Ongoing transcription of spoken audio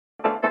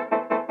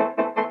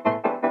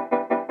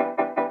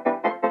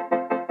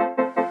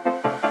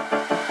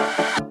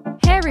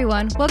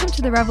everyone, welcome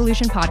to the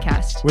Revolution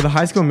Podcast. We're the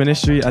high school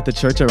ministry at the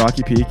church at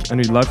Rocky Peak, and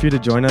we'd love for you to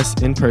join us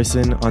in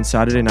person on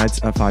Saturday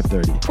nights at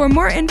 5:30. For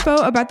more info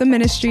about the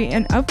ministry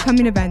and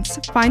upcoming events,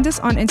 find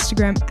us on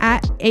Instagram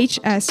at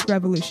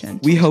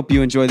HSRevolution. We hope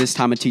you enjoy this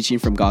time of teaching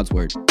from God's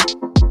Word.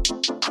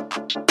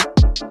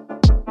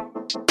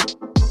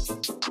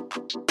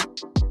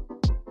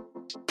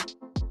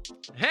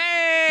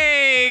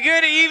 Hey,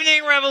 good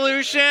evening,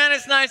 Revolution.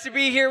 It's nice to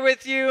be here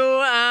with you.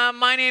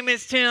 My name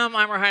is Tim.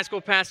 I'm our high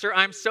school pastor.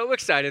 I'm so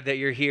excited that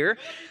you're here.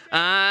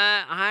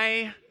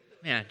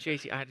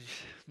 JC,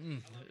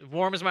 it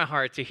warms my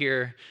heart to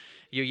hear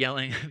you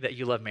yelling that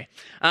you love me.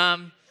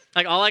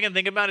 All I can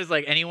think about is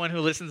anyone who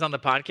listens on the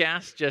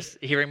podcast, just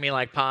hearing me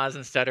pause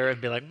and stutter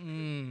and be like,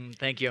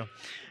 thank you.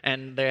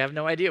 And they have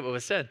no idea what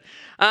was said.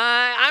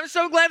 I'm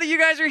so glad that you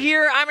guys are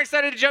here. I'm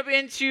excited to jump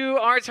into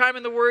our time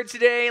in the Word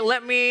today.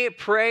 Let me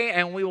pray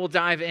and we will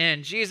dive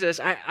in. Jesus,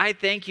 I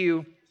thank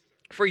you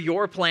for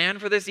your plan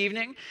for this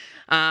evening.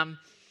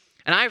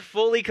 And I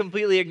fully,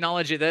 completely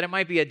acknowledge it that it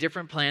might be a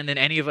different plan than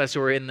any of us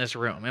who are in this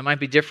room. It might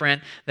be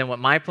different than what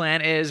my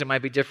plan is. It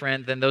might be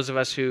different than those of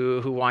us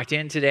who walked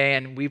in today.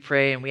 And we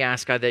pray and we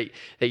ask, God,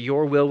 that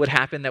your will would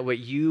happen, that what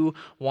you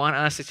want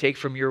us to take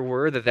from your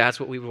word, that's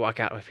what we would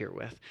walk out of here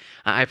with.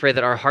 I pray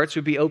that our hearts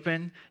would be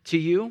open to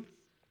you,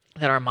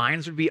 that our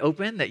minds would be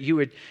open, that you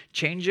would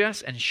change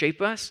us and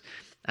shape us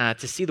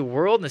to see the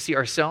world and to see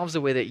ourselves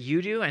the way that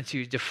you do, and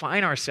to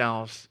define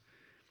ourselves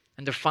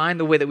and define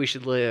the way that we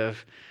should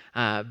live,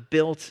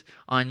 built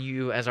on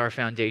you as our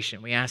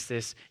foundation. We ask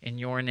this in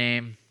your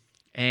name.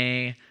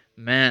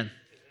 Amen.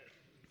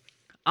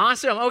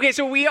 Awesome. Okay,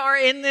 so we are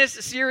in this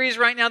series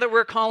right now that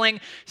we're calling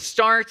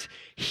Start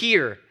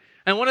Here.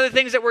 And one of the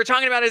things that we're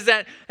talking about is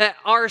that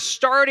our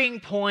starting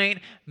point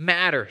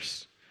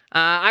matters.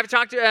 I've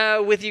talked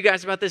with you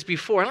guys about this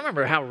before. I don't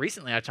remember how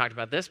recently I talked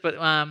about this, but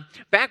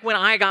back when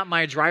I got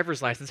my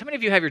driver's license, how many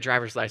of you have your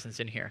driver's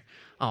license in here?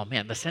 Oh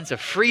man, the sense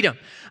of freedom.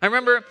 I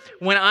remember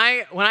when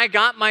I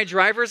got my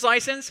driver's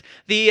license,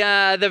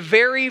 the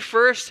very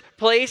first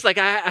place, I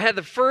had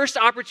the first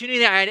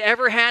opportunity I had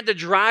ever had to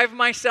drive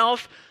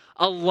myself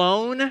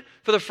alone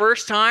for the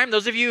first time.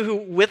 Those of you who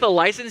with a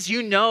license,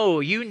 you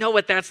know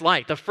what that's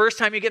like. The first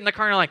time you get in the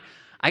car and you're like,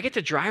 I get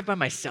to drive by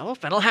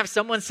myself. I don't have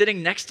someone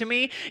sitting next to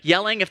me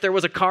yelling. If there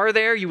was a car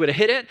there, you would have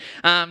hit it.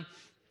 I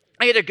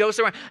had to go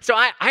somewhere. So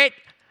I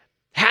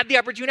had the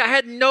opportunity. I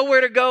had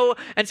nowhere to go.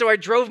 And so I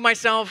drove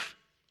myself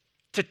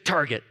to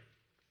Target.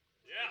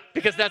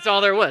 Because that's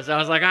all there was. I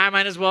was like, I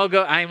might as well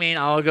go.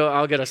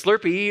 I'll get a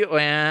Slurpee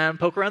and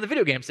poke around the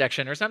video game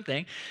section or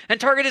something.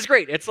 And Target is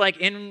great. It's like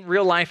in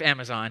real life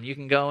Amazon. You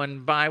can go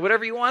and buy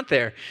whatever you want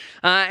there.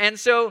 And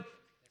so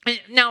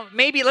now,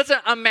 maybe let's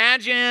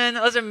imagine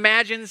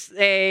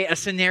a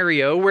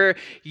scenario where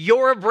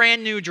you're a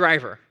brand new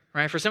driver,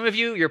 right? For some of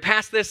you, you're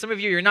past this. Some of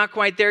you, you're not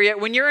quite there yet.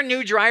 When you're a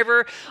new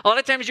driver, a lot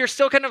of times you're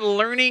still kind of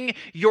learning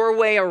your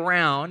way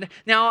around.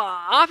 Now,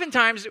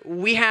 oftentimes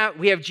we have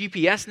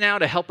GPS now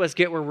to help us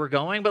get where we're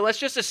going, but let's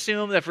just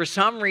assume that for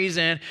some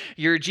reason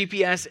your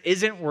GPS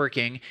isn't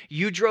working.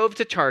 You drove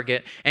to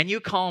Target and you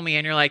call me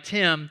and you're like,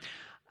 Tim,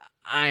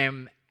 I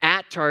am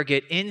at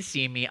Target in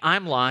Simi.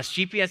 I'm lost.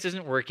 GPS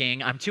isn't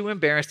working. I'm too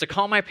embarrassed to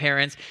call my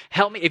parents.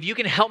 Help me. If you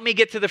can help me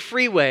get to the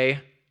freeway,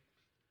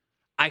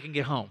 I can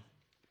get home.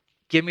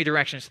 Give me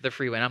directions to the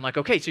freeway. And I'm like,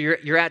 okay, so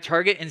you're at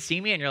Target in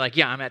Simi? And you're like,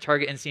 yeah, I'm at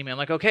Target in Simi. I'm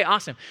like, okay,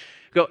 awesome.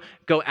 Go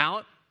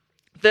out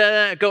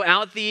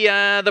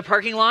the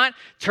parking lot,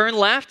 turn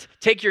left,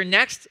 take your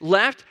next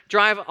left,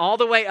 drive all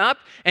the way up,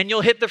 and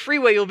you'll hit the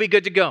freeway. You'll be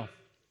good to go.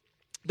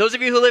 Those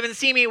of you who live in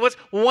Simi, what's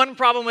one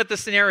problem with the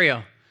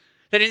scenario?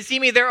 That in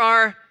Simi there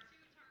are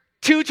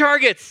two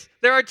Targets.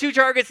 There are two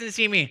Targets in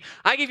Simi.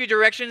 I give you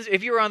directions.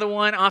 If you were on the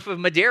one off of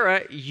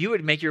Madera, you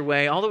would make your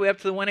way all the way up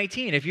to the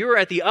 118. If you were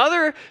at the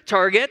other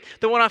Target,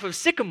 the one off of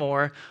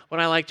Sycamore, what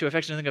I like to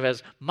affectionately think of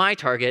as my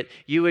Target,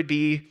 you would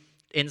be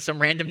in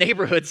some random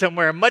neighborhood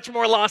somewhere, much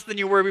more lost than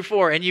you were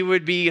before, and you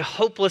would be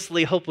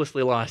hopelessly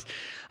lost.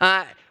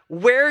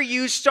 Where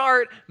you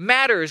start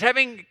matters.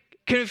 Having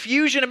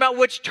confusion about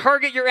which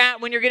Target you're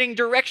at when you're getting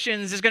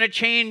directions is going to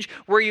change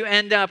where you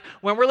end up.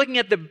 When we're looking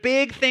at the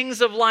big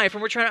things of life,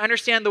 and we're trying to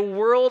understand the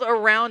world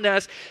around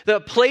us,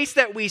 the place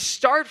that we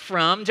start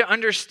from to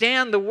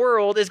understand the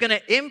world is going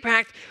to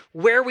impact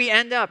where we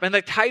end up and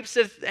the types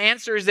of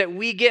answers that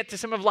we get to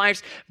some of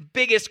life's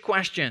biggest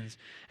questions.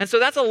 And so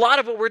that's a lot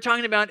of what we're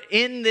talking about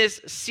in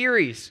this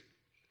series.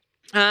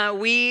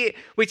 We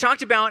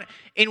talked about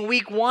in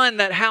week 1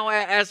 that how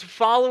as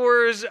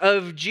followers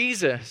of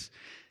Jesus,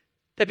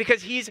 that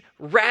because he's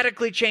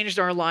radically changed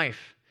our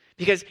life,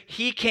 because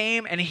he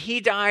came and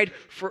he died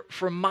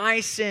for my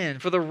sin,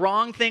 for the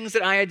wrong things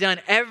that I had done,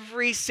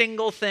 every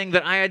single thing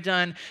that I had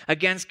done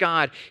against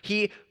God,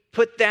 he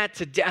put that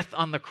to death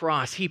on the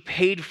cross. He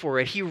paid for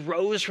it. He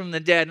rose from the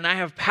dead, and I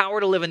have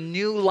power to live a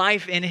new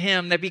life in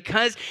him, that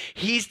because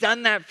he's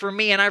done that for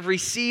me and I've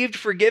received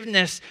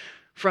forgiveness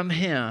from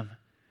him,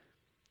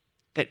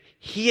 that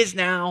he is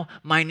now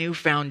my new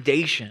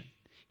foundation.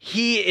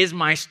 He is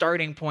my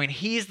starting point.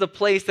 He's the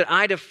place that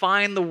I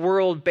define the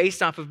world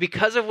based off of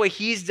because of what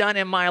he's done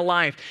in my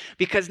life.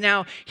 Because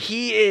now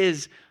he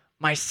is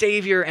my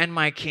Savior and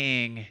my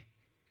King.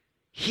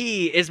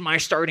 He is my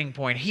starting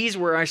point. He's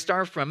where I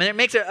start from. And it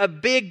makes a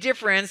big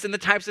difference in the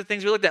types of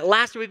things we looked at.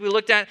 Last week, we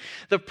looked at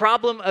the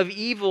problem of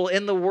evil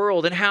in the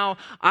world and how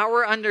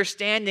our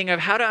understanding of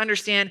how to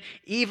understand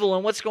evil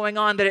and what's going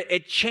on, that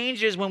it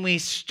changes when we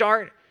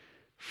start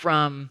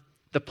from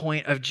the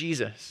point of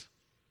Jesus.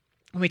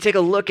 When we take a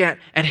look at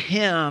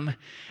him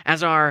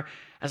as our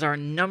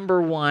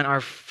number one,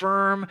 our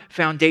firm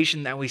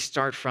foundation that we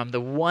start from, the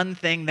one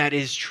thing that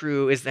is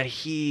true is that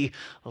he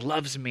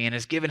loves me and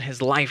has given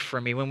his life for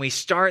me. When we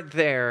start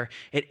there,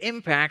 it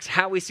impacts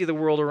how we see the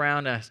world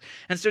around us.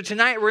 And so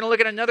tonight, we're going to look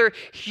at another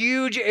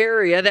huge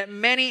area that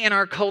many in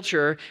our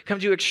culture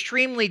come to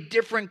extremely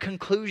different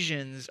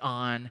conclusions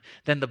on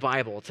than the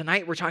Bible.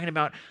 Tonight, we're talking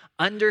about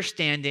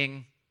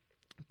understanding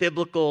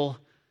biblical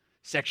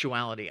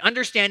sexuality,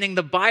 understanding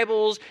the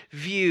Bible's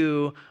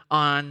view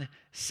on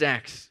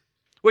sex.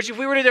 Which, if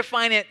we were to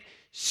define it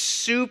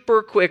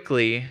super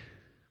quickly,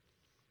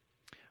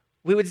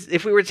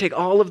 if we were to take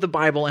all of the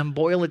Bible and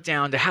boil it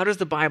down to how does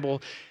the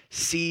Bible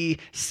see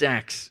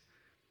sex,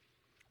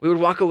 we would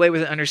walk away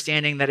with an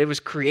understanding that it was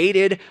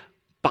created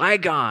by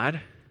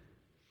God,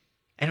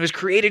 and it was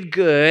created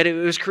good. It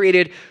was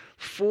created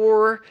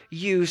for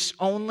use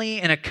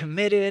only in a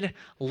committed,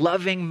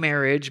 loving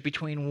marriage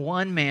between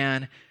one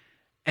man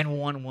and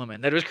one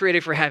woman. That it was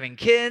created for having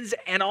kids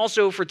and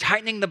also for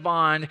tightening the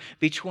bond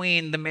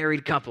between the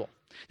married couple.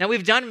 Now,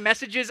 we've done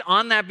messages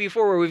on that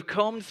before where we've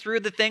combed through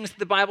the things that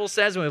the Bible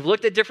says, and we've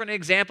looked at different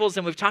examples,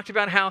 and we've talked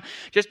about how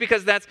just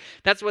because that's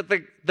what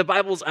the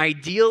Bible's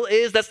ideal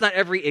is, that's not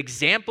every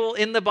example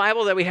in the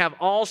Bible, that we have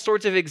all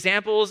sorts of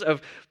examples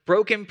of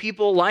broken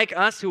people like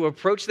us who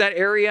approach that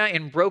area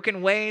in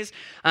broken ways.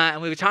 And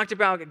we've talked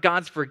about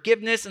God's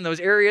forgiveness in those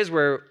areas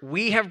where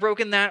we have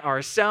broken that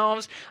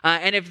ourselves.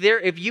 And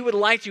if you would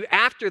like to,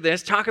 after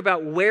this, talk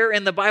about where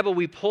in the Bible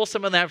we pull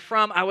some of that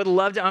from, I would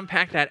love to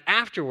unpack that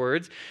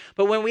afterwards.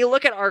 But when we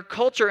look at our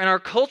culture and our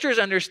culture's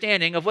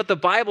understanding of what the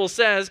Bible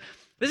says,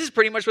 this is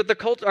pretty much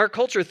what our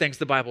culture thinks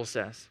the Bible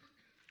says.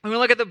 When we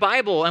look at the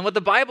Bible and what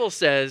the Bible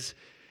says,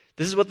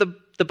 this is what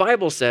the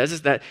Bible says,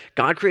 is that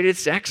God created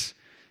sex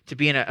to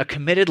be in a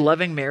committed,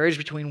 loving marriage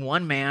between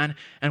one man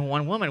and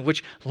one woman,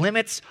 which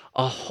limits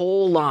a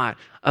whole lot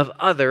of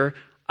other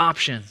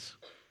options.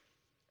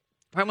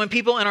 Right? When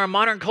people in our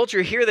modern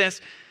culture hear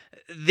this,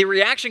 the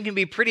reaction can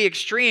be pretty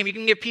extreme. You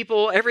can give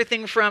people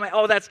everything from,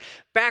 oh, that's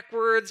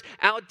backwards,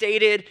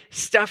 outdated,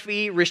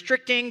 stuffy,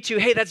 restricting, to,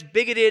 hey, that's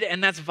bigoted,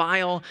 and that's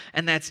vile,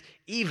 and that's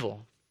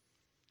evil.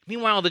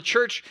 Meanwhile, the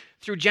church,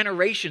 through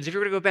generations, if you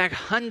were to go back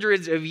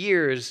hundreds of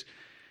years,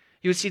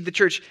 you would see the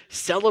church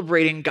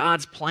celebrating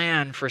God's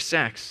plan for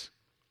sex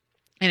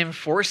and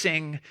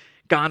enforcing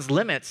God's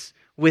limits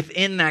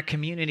within that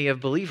community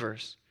of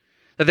believers.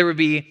 That there would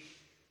be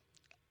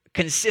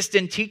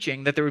consistent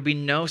teaching that there would be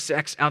no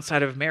sex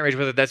outside of marriage,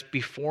 whether that's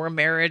before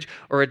marriage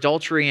or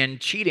adultery and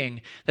cheating,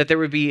 that there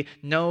would be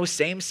no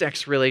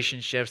same-sex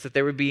relationships, that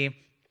there would be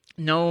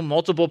no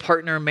multiple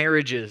partner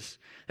marriages,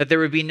 that there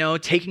would be no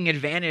taking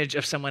advantage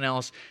of someone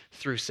else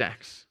through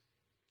sex.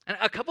 And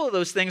a couple of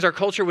those things our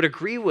culture would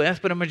agree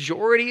with, but a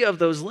majority of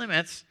those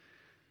limits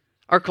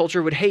our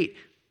culture would hate.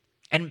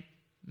 And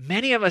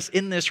many of us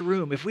in this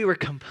room, if we were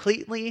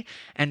completely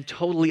and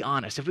totally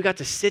honest, if we got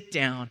to sit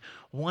down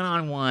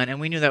one-on-one and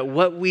we knew that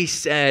what we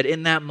said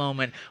in that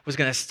moment was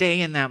going to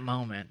stay in that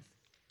moment,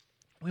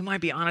 we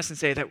might be honest and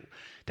say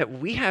that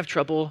we have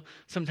trouble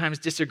sometimes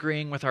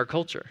disagreeing with our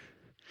culture.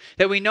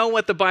 That we know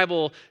what the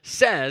Bible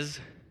says,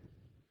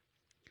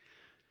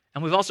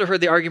 and we've also heard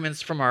the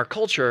arguments from our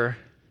culture,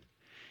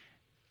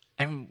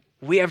 and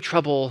we have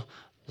trouble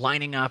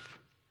lining up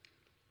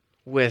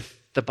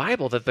with the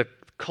Bible, that the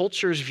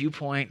culture's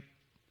viewpoint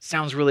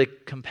sounds really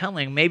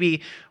compelling.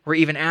 Maybe we're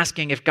even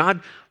asking, if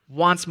God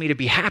wants me to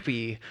be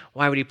happy,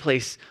 why would he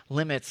place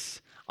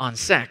limits on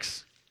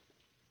sex?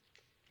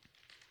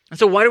 And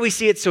so why do we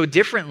see it so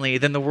differently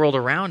than the world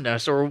around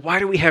us? Or why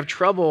do we have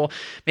trouble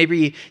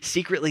maybe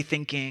secretly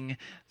thinking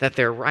that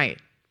they're right?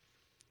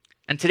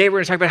 And today we're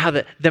going to talk about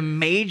how the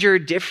major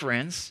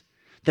difference,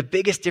 the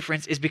biggest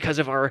difference, is because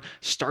of our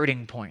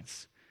starting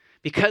points.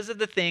 Because of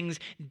the things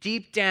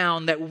deep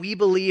down that we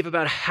believe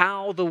about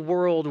how the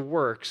world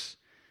works,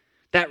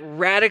 that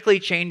radically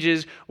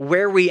changes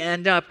where we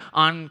end up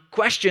on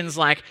questions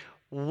like,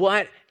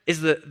 what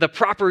is the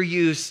proper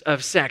use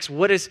of sex?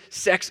 What is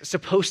sex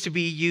supposed to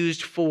be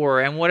used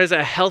for? And what does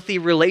a healthy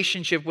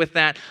relationship with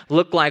that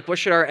look like? What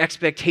should our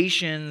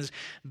expectations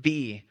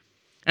be?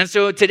 And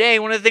so today,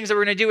 one of the things that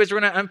we're going to do is we're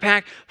going to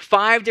unpack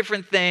 5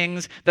 different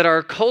things that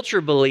our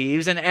culture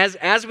believes. And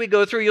as we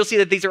go through, you'll see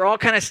that these are all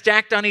kind of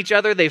stacked on each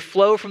other. They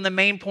flow from the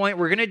main point.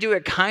 We're going to do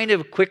it kind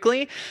of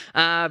quickly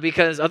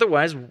because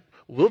otherwise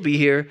we'll be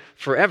here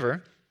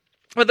forever.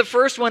 But the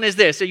first one is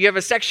this. So you have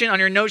a section on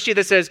your note sheet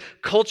that says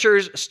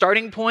culture's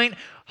starting point.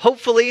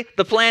 Hopefully,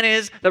 the plan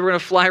is that we're going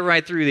to fly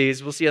right through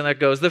these. We'll see how that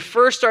goes. The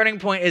first starting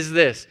point is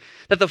this,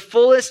 that the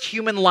fullest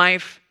human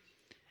life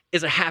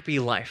is a happy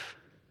life.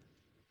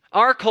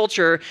 Our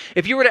culture,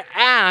 if you were to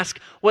ask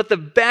what the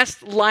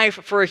best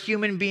life for a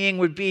human being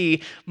would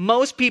be,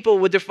 most people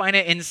would define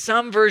it in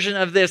some version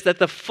of this, that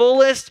the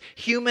fullest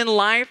human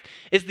life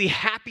is the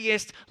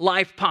happiest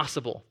life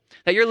possible.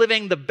 That you're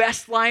living the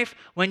best life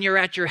when you're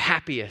at your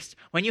happiest,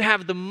 when you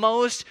have the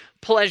most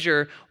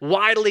pleasure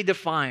widely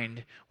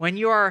defined. When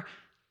you are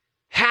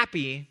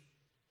happy,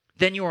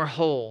 then you are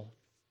whole.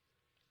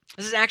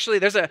 This is actually,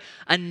 there's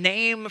a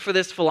name for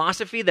this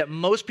philosophy that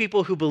most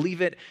people who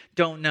believe it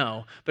don't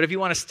know. But if you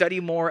want to study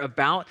more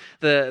about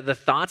the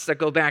thoughts that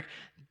go back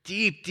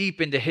deep,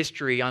 deep into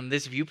history on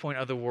this viewpoint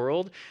of the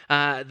world,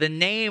 the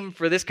name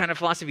for this kind of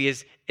philosophy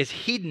is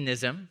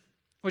hedonism,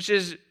 which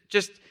is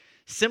just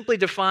simply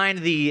defined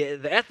the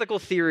ethical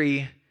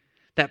theory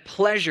that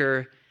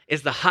pleasure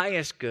is the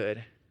highest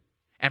good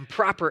and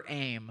proper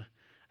aim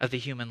of the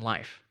human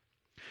life.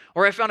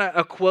 Or I found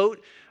a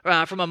quote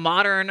from a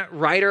modern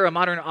writer, a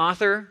modern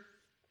author,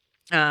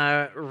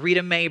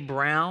 Rita Mae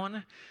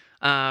Brown,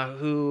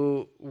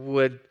 who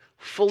would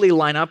fully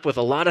line up with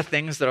a lot of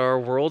things that our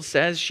world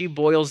says. She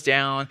boils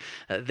down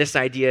this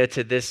idea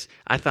to this,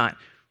 I thought,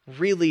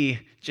 really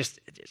just,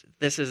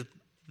 this is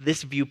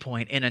this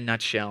viewpoint in a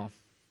nutshell.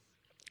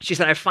 She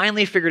said, I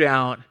finally figured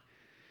out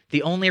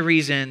the only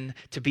reason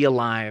to be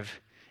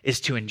alive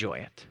is to enjoy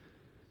it.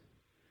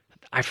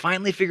 I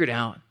finally figured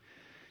out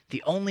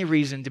the only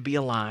reason to be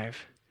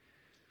alive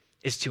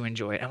is to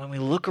enjoy it. And when we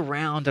look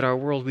around at our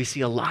world, we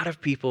see a lot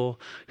of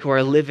people who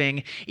are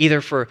living either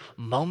for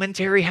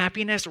momentary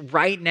happiness,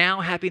 right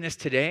now, happiness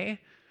today,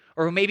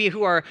 or maybe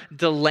who are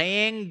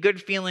delaying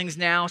good feelings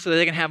now so that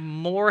they can have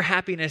more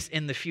happiness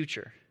in the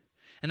future.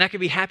 And that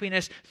could be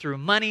happiness through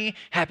money,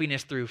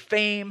 happiness through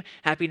fame,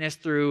 happiness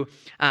through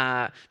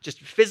just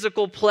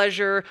physical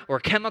pleasure or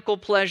chemical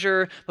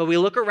pleasure. But we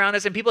look around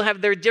us and people have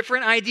their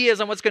different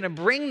ideas on what's going to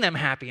bring them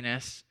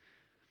happiness.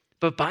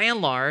 But by and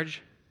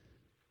large,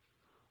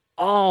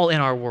 all in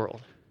our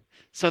world,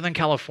 Southern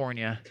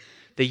California,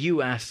 the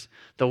U.S.,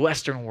 the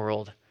Western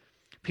world,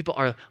 people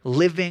are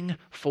living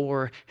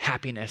for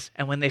happiness.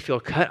 And when they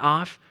feel cut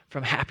off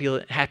from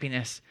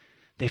happiness,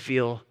 they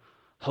feel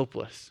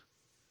hopeless.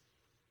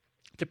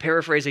 To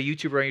paraphrase a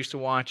YouTuber I used to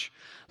watch,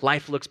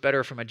 life looks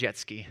better from a jet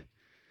ski,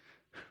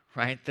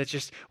 right? That's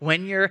just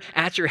when you're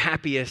at your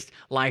happiest,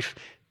 life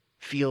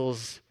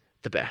feels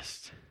the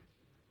best.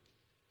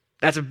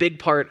 That's a big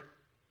part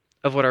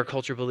of what our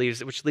culture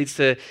believes, which leads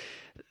to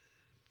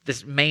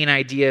this main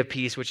idea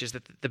piece, which is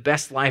that the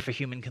best life a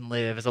human can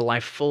live is a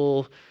life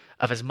full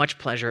of as much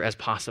pleasure as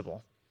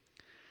possible.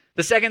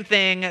 The second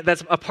thing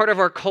that's a part of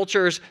our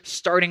culture's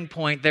starting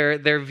point,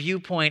 their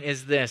viewpoint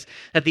is this,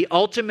 that the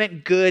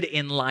ultimate good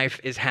in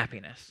life is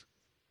happiness.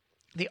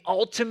 The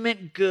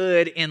ultimate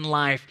good in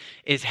life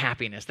is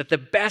happiness. That the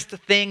best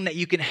thing that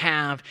you can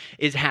have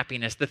is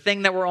happiness. The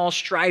thing that we're all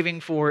striving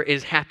for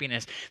is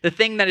happiness. The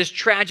thing that is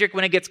tragic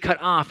when it gets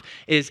cut off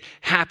is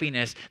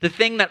happiness. The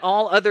thing that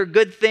all other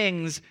good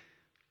things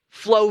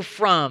flow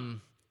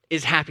from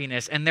is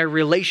happiness and their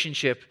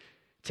relationship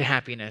to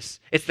happiness.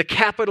 It's the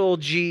capital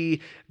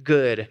G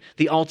good,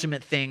 the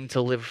ultimate thing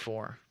to live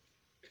for.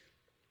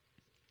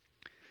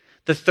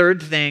 The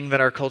third thing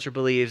that our culture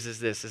believes is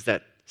this, is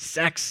that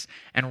sex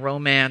and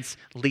romance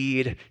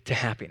lead to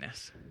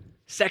happiness.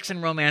 Sex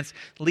and romance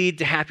lead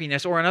to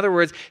happiness, or in other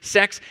words,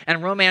 sex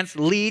and romance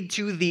lead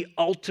to the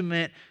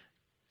ultimate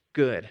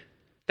good.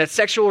 That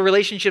sexual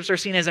relationships are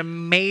seen as a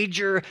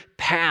major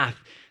path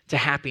to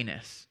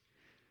happiness.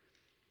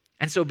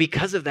 And so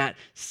because of that,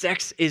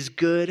 sex is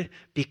good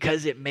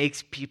because it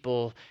makes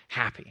people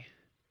happy.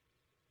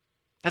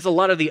 That's a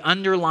lot of the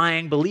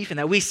underlying belief in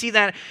that. We see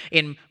that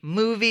in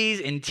movies,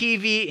 in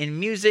TV, in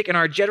music, in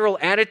our general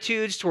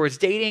attitudes towards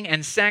dating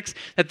and sex,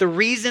 that the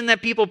reason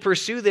that people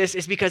pursue this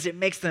is because it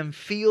makes them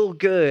feel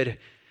good.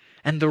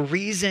 And the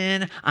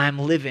reason I'm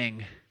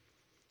living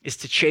is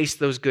to chase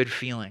those good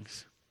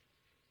feelings.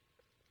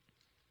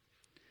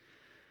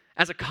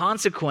 As a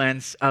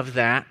consequence of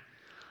that,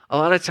 a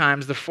lot of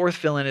times, the fourth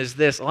fill-in is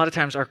this. A lot of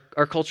times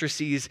our culture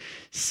sees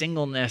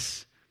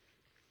singleness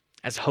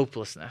as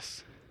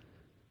hopelessness.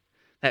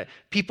 That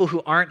people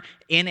who aren't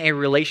in a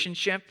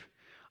relationship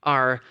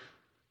are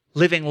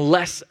living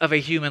less of a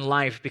human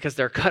life because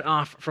they're cut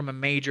off from a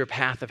major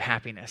path of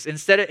happiness.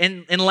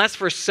 Unless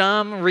for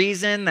some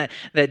reason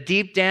that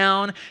deep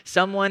down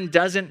someone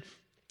doesn't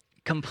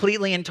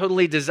completely and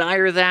totally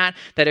desire that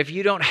if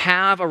you don't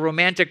have a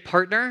romantic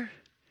partner,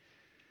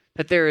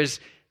 that there is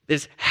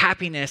this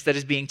happiness that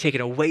is being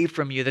taken away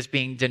from you, that's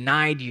being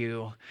denied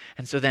you.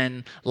 And so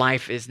then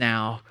life is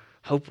now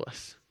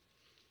hopeless.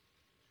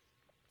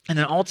 And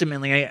then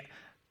ultimately,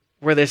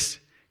 where this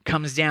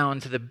comes down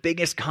to the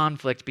biggest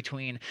conflict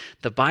between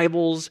the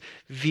Bible's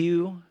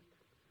view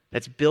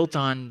that's built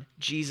on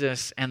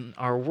Jesus and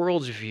our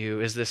world's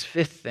view is this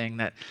fifth thing,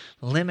 that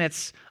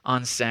limits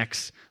on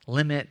sex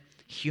limit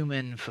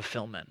human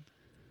fulfillment.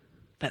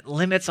 That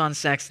limits on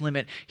sex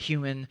limit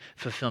human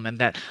fulfillment.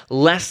 That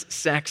less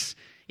sex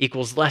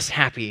equals less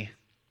happy,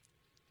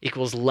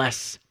 equals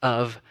less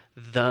of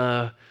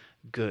the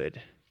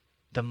good,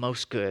 the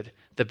most good,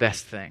 the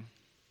best thing.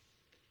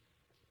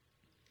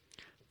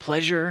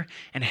 Pleasure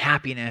and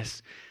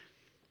happiness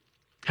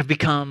have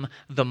become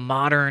the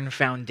modern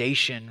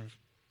foundation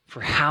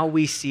for how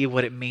we see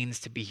what it means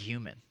to be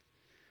human.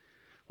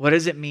 What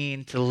does it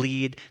mean to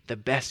lead the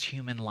best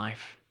human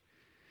life?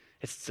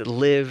 It's to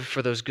live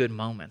for those good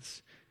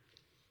moments.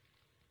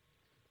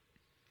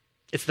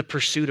 It's the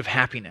pursuit of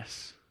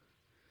happiness.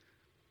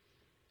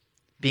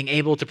 Being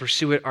able to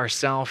pursue it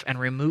ourselves and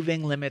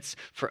removing limits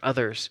for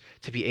others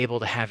to be able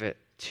to have it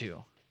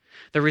too.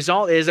 The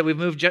result is that we've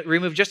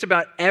removed just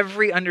about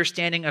every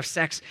understanding of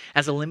sex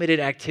as a limited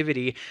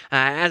activity.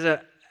 The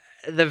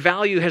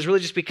value has really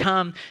just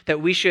become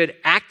that we should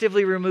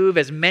actively remove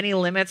as many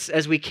limits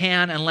as we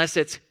can unless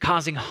it's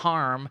causing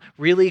harm,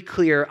 really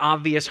clear,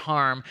 obvious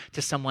harm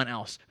to someone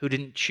else who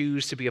didn't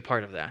choose to be a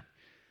part of that.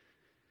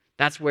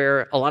 That's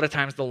where a lot of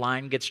times the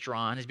line gets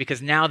drawn, is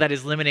because now that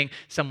is limiting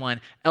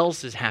someone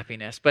else's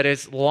happiness. But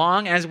as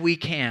long as we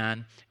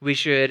can, we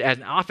should, as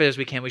often as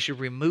we can, we should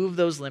remove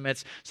those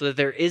limits so that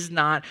there is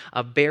not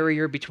a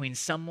barrier between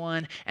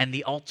someone and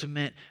the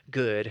ultimate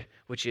good,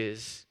 which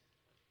is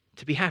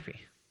to be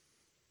happy.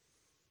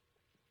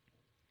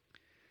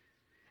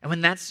 And when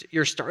that's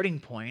your starting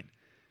point,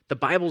 the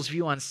Bible's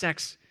view on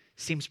sex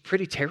seems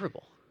pretty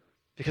terrible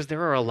because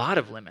there are a lot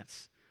of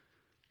limits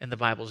in the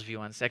Bible's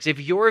view on sex. If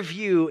your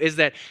view is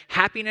that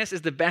happiness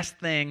is the best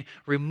thing,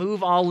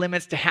 remove all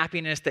limits to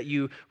happiness that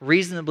you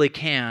reasonably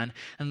can,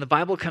 and the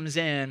Bible comes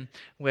in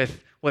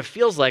with what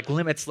feels like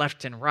limits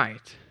left and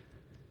right.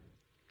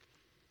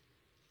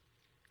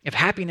 If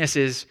happiness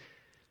is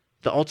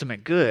the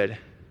ultimate good,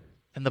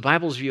 then the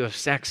Bible's view of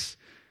sex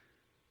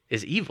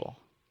is evil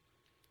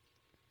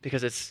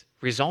because it's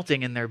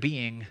resulting in there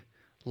being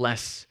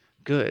less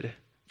good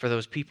for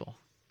those people.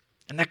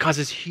 And that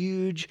causes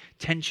huge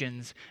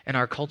tensions in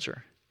our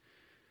culture.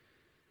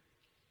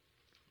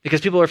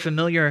 Because people are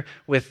familiar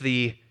with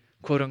the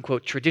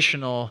quote-unquote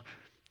traditional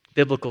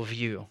biblical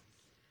view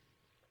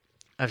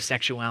of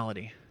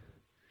sexuality.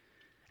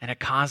 And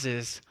it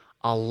causes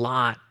a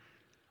lot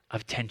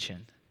of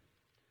tension.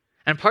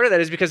 And part of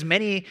that is because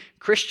many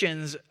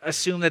Christians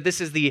assume that this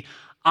is the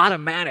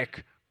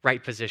automatic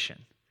right position,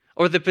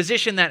 or the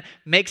position that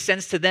makes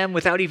sense to them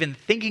without even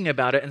thinking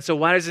about it. And so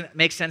why does it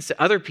make sense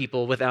to other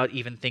people without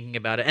even thinking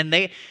about it?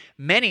 And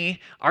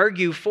many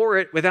argue for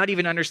it without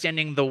even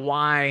understanding the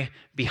why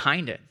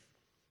behind it.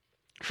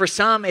 For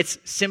some, it's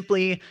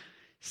simply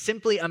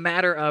a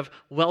matter of,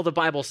 well, the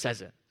Bible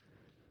says it.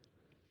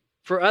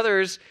 For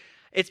others,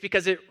 it's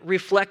because it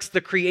reflects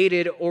the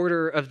created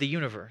order of the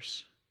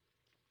universe.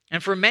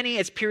 And for many,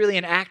 it's purely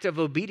an act of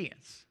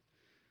obedience.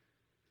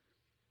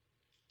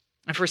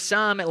 And for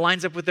some, it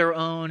lines up with their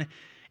own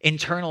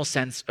internal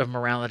sense of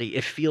morality.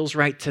 It feels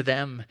right to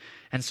them,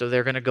 and so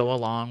they're going to go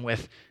along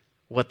with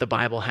what the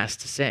Bible has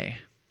to say.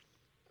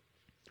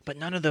 But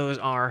none of those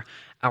are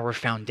our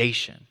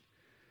foundation.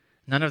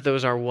 None of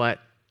those are what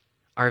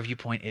our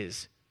viewpoint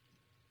is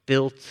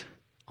built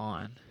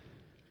on.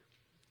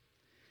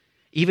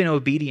 Even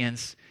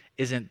obedience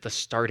isn't the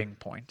starting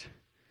point,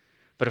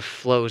 but it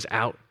flows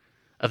out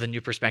of the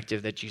new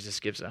perspective that Jesus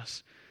gives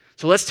us.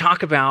 So let's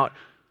talk about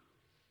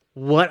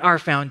what our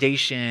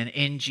foundation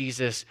in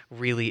Jesus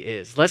really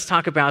is. Let's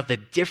talk about the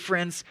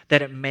difference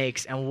that it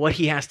makes and what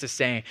he has to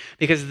say.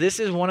 Because this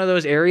is one of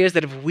those areas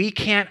that if we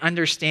can't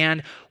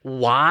understand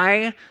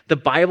why the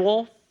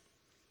Bible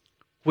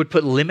would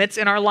put limits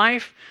in our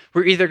life,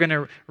 we're either going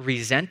to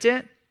resent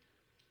it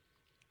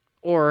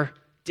or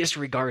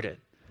disregard it.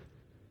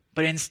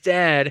 But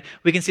instead,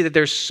 we can see that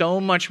there's so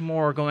much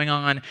more going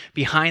on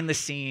behind the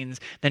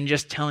scenes than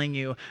just telling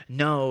you,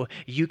 no,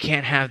 you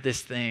can't have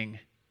this thing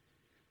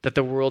that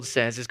the world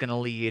says is going to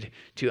lead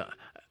to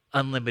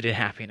unlimited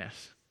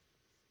happiness.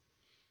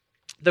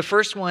 The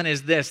first one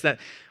is this, that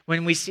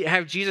when we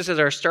have Jesus as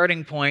our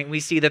starting point, we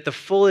see that the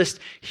fullest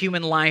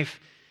human life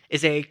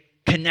is a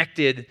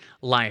connected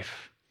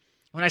life.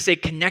 When I say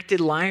connected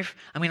life,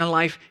 I mean a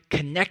life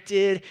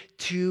connected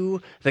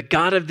to the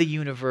God of the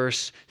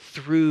universe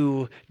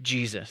through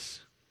Jesus.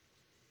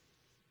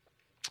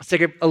 Let's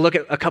take a look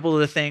at a couple of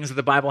the things that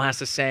the Bible has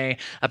to say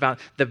about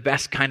the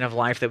best kind of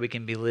life that we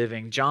can be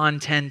living. John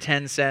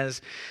 10:10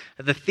 says,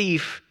 the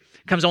thief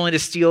comes only to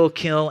steal,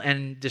 kill,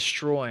 and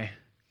destroy.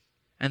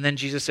 And then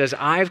Jesus says,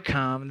 I've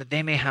come that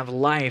they may have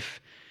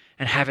life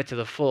and have it to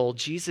the full.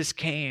 Jesus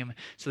came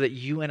so that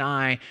you and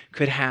I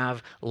could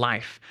have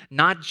life.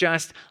 Not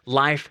just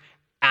life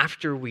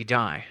after we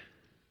die,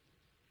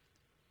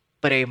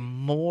 but a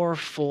more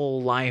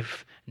full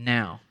life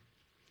now.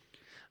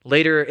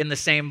 Later in the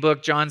same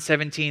book, John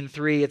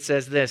 17:3, it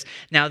says this,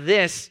 now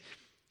this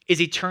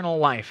is eternal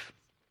life,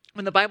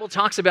 when the Bible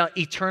talks about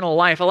eternal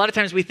life, a lot of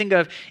times we think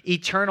of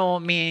eternal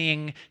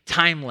meaning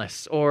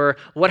timeless, or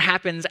what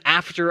happens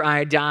after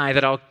I die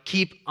that I'll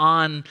keep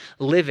on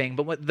living.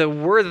 But what the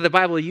word that the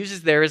Bible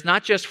uses there is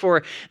not just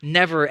for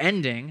never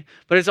ending,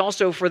 but it's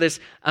also for this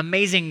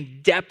amazing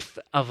depth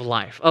of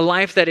life, a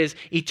life that is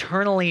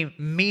eternally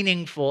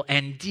meaningful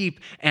and deep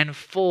and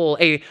full,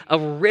 a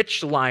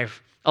rich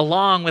life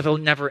along with a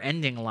never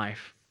ending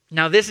life.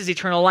 Now, this is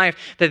eternal life,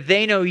 that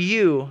they know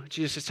you,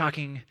 Jesus is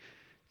talking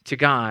to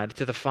God,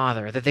 to the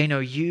Father, that they know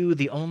you,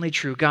 the only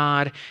true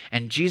God,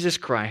 and Jesus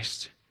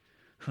Christ,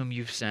 whom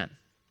you've sent.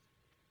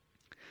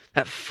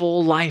 That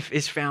full life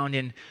is found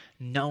in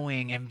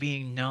knowing and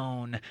being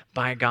known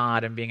by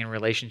God and being in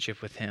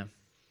relationship with him.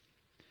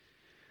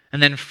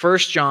 And then 1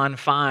 John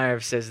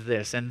 5 says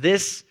this, and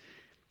this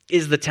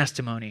is the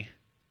testimony.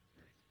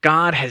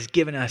 God has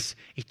given us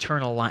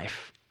eternal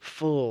life,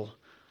 full,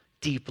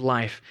 deep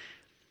life,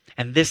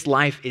 and this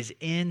life is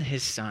in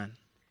his Son.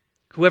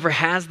 Whoever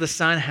has the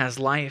Son has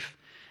life,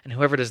 and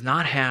whoever does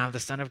not have the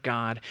Son of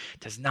God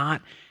does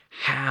not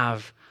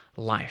have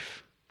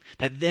life.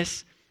 That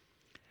this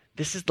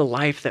is the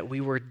life that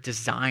we were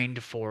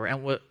designed for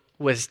and what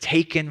was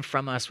taken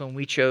from us when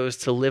we chose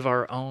to live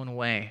our own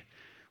way.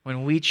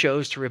 When we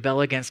chose to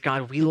rebel against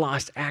God, we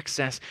lost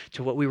access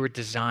to what we were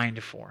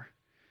designed for.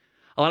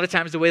 A lot of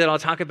times the way that I'll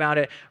talk about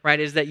it, right,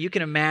 is that you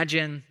can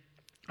imagine,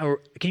 or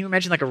can you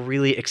imagine like a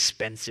really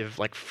expensive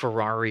like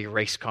Ferrari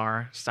race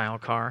car style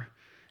car?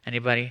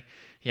 Anybody?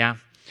 Yeah?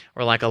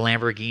 Or like a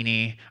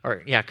Lamborghini.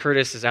 Or yeah,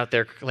 Curtis is out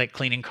there like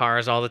cleaning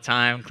cars all the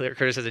time.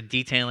 Curtis has a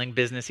detailing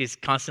business. He's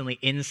constantly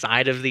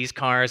inside of these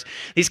cars.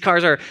 These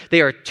cars are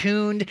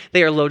tuned.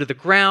 They are low to the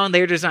ground.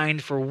 They are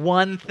designed for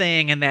one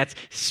thing, and that's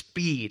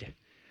speed.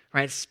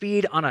 Right?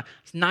 Speed on a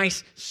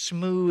nice,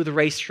 smooth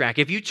racetrack.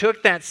 If you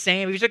took that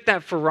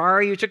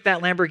Ferrari, you took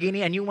that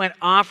Lamborghini, and you went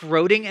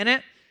off-roading in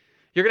it,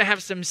 you're going to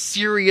have some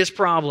serious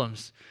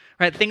problems.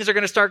 Right? Things are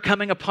going to start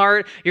coming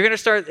apart.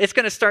 It's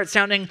going to start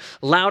sounding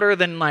louder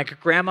than like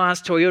grandma's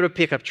Toyota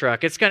pickup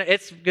truck. It's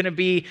going to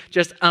be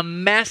just a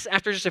mess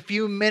after just a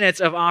few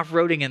minutes of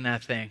off-roading in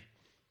that thing.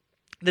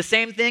 The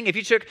same thing, if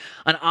you took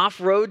an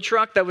off-road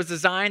truck that was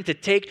designed to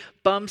take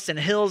bumps and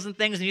hills and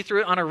things and you threw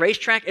it on a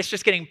racetrack, it's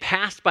just getting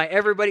passed by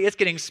everybody. It's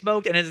getting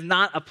smoked, and it's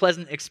not a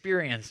pleasant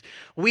experience.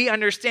 We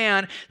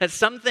understand that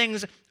some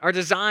things are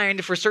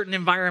designed for certain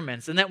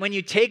environments, and that when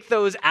you take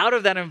those out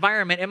of that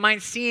environment, it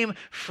might seem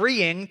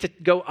freeing to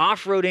go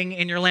off-roading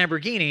in your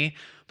Lamborghini,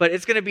 but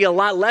it's going to be a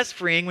lot less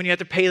freeing when you have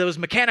to pay those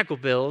mechanical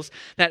bills.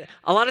 That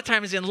a lot of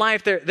times in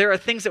life, there are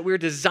things that we're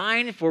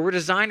designed for. We're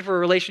designed for a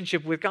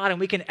relationship with God, and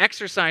we can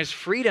exercise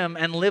freedom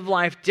and live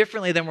life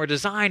differently than we're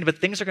designed, but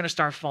things are going to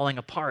start falling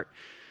apart.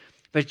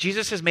 But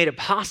Jesus has made it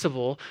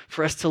possible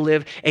for us to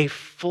live a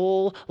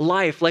full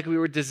life like we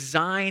were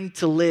designed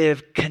to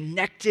live,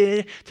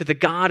 connected to the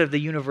God of the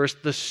universe,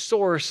 the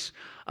source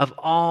of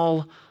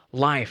all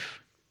life.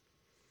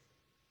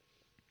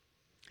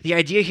 The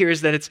idea here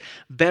is that it's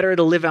better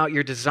to live out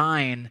your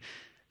design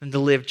than to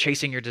live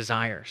chasing your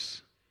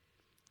desires.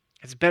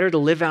 It's better to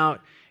live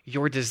out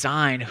your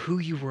design, who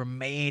you were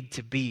made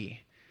to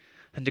be,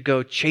 than to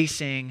go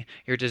chasing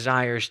your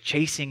desires,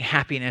 chasing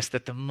happiness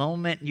that the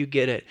moment you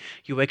get it,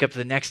 you wake up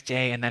the next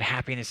day and that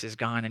happiness is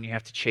gone and you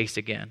have to chase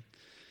again.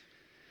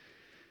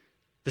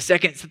 The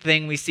second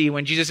thing we see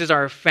when Jesus is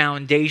our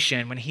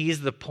foundation, when he's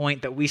the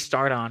point that we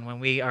start on, when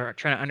we are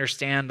trying to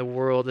understand the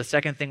world, the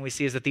second thing we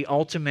see is that the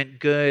ultimate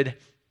good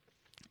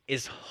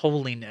is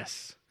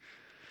holiness.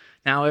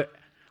 Now,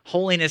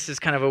 holiness is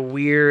kind of a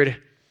weird,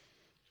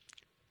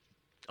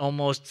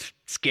 almost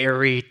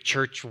scary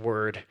church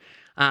word.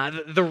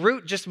 The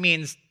root just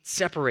means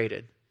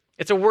separated.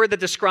 It's a word that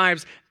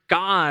describes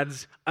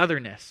God's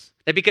otherness.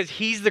 That because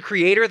he's the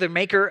creator, the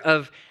maker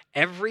of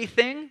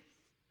everything,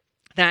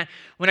 that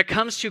when it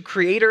comes to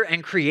creator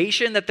and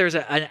creation, that there's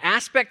an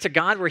aspect to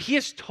God where he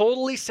is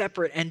totally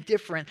separate and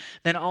different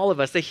than all of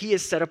us, that he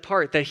is set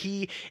apart, that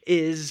he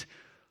is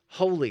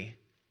holy.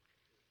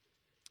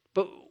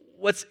 But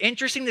what's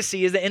interesting to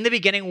see is that in the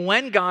beginning,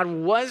 when God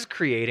was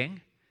creating,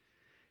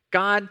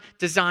 God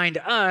designed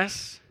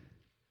us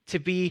to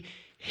be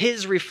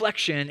his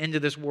reflection into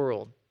this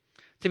world,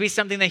 to be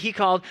something that he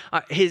called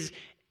his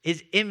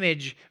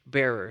image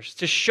bearers,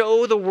 to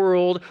show the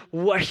world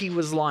what he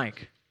was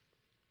like,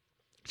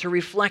 to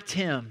reflect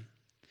him.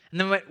 And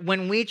then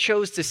when we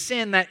chose to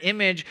sin, that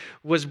image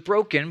was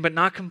broken, but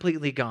not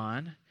completely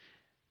gone.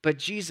 But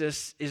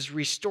Jesus is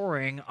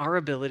restoring our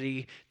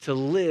ability to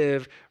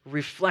live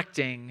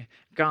reflecting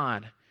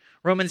God.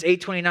 Romans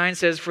 8:29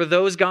 says, "For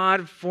those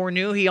God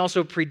foreknew, he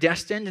also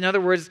predestined." In other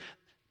words,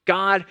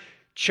 God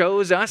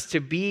chose us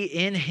to be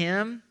in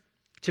him,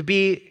 to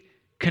be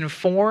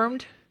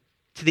conformed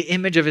to the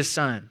image of his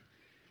Son,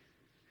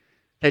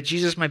 that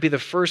Jesus might be the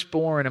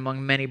firstborn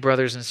among many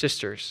brothers and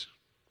sisters.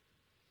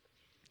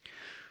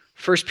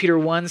 1 Peter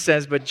 1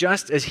 says, "But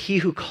just as he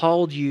who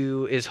called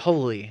you is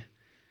holy,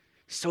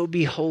 so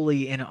be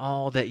holy in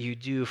all that you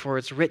do, for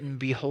it's written,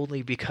 'Be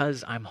holy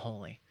because I'm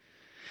holy.'"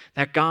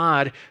 That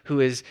God, who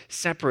is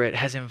separate,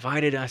 has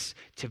invited us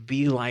to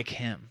be like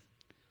him.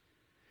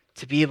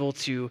 to be able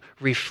to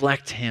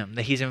reflect him,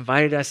 that he's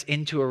invited us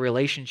into a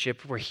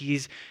relationship where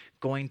he's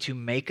going to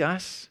make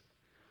us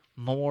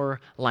more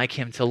like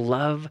him, to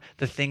love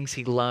the things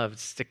he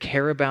loves, to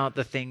care about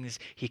the things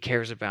he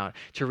cares about,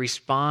 to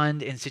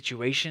respond in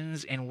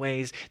situations in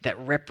ways that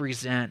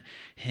represent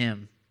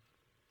him.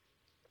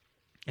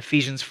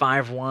 Ephesians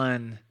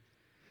 5:1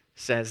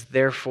 says,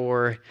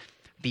 "Therefore,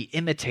 be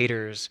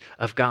imitators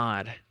of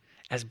God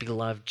as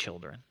beloved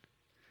children."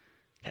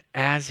 That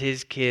as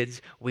his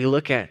kids, we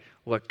look at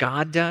what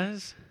God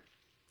does,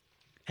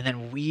 and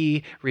then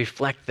we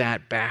reflect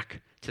that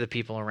back to the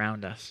people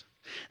around us.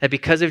 That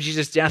because of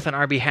Jesus' death on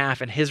our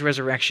behalf and his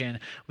resurrection,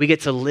 we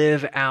get to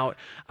live out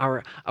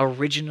our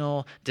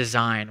original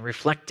design,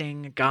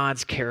 reflecting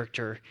God's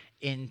character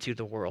into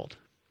the world.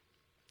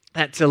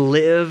 That to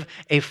live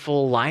a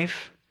full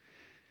life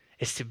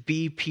is to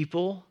be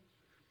people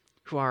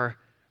who are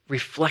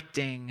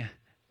reflecting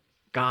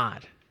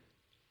God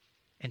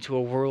into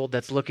a world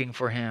that's looking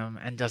for him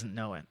and doesn't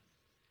know it.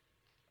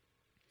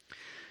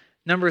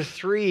 Number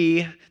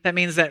 3, that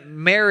means that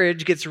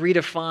marriage gets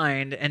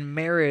redefined and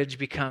marriage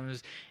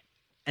becomes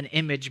an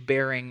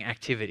image-bearing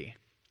activity.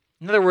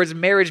 In other words,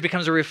 marriage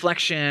becomes a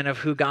reflection of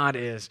who God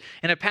is.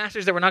 In a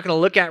passage that we're not going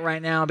to look at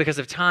right now because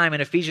of time,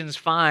 in Ephesians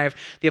 5,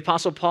 the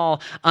Apostle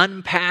Paul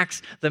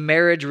unpacks the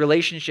marriage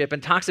relationship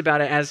and talks about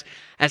it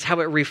as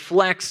how it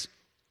reflects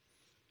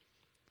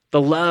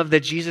the love that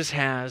Jesus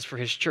has for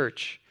his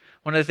church.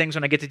 One of the things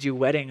when I get to do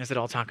weddings that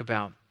I'll talk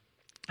about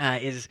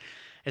is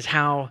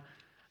how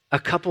a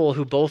couple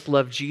who both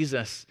love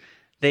Jesus,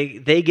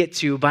 they get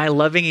to, by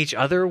loving each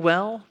other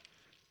well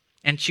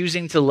and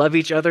choosing to love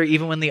each other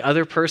even when the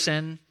other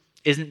person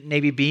isn't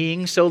maybe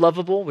being so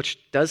lovable, which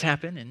does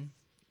happen in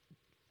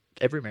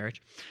every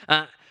marriage,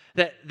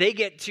 that they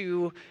get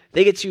to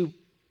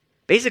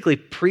basically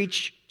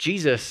preach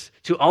Jesus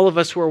to all of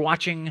us who are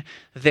watching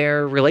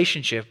their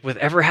relationship with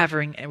ever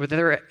having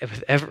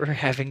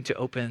to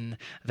open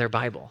their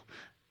Bible.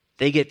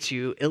 They get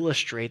to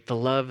illustrate the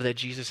love that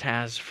Jesus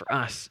has for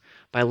us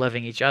by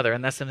loving each other.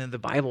 And that's something the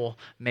Bible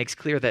makes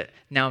clear, that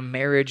now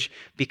marriage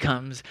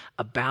becomes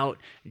about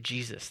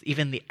Jesus.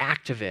 Even the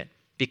act of it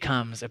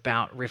becomes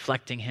about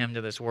reflecting him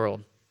to this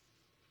world.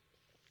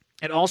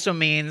 It also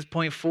means,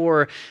 point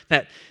 4,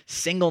 that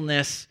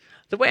singleness,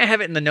 the way I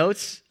have it in the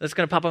notes that's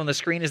going to pop up on the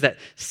screen, is that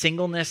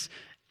singleness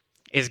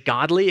is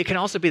godly. It can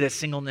also be that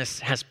singleness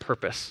has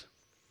purpose,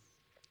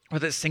 or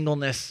that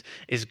singleness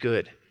is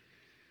good.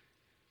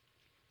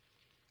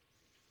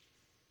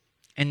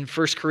 In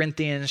 1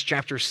 Corinthians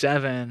chapter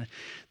 7,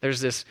 there's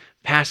this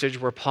passage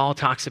where Paul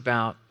talks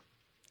about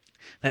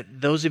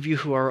that those of you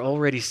who are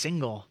already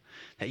single,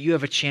 that you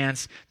have a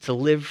chance to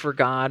live for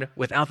God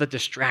without the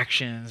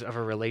distractions of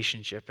a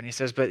relationship. And he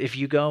says, but if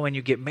you go and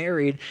you get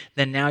married,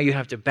 then now you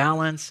have to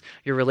balance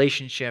your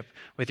relationship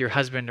with your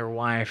husband or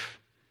wife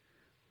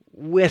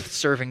with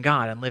serving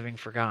God and living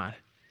for God.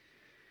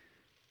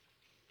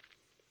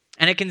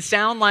 And it can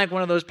sound like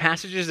one of those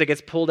passages that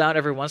gets pulled out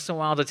every once in a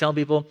while to tell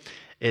people,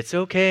 it's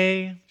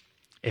okay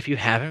if you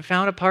haven't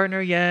found a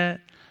partner yet.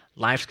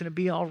 Life's going to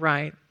be all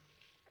right.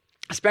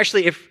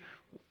 Especially if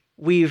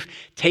we've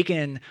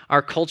taken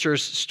our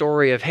culture's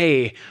story of,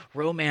 hey,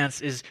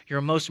 romance is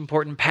your most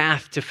important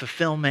path to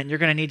fulfillment. You're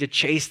going to need to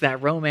chase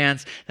that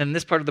romance. And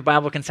this part of the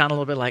Bible can sound a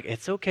little bit like,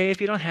 it's okay if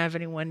you don't have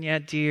anyone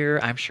yet, dear.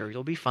 I'm sure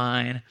you'll be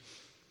fine.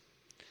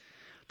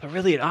 But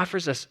really, it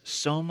offers us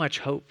so much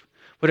hope.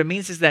 What it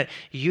means is that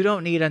you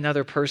don't need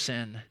another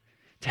person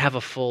to have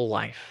a full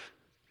life.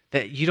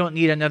 That you don't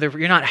need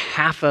you're not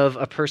half of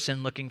a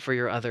person looking for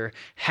your other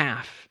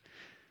half.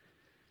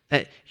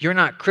 That you're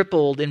not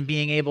crippled in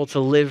being able to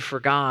live for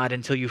God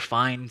until you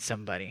find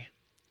somebody.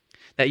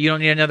 That you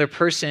don't need another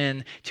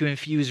person to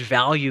infuse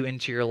value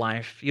into your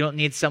life. You don't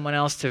need someone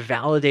else to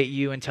validate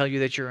you and tell you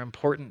that you're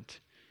important.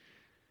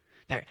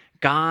 That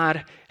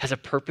God has a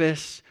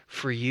purpose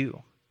for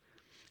you.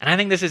 And I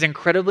think this is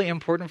incredibly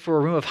important for a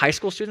room of high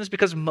school students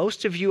because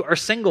most of you are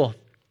single.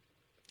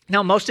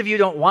 Now, most of you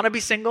don't want to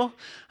be single,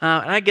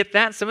 and I get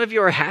that. Some of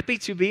you are happy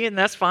to be, and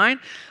that's fine.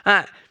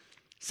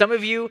 Some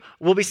of you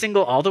will be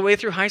single all the way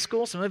through high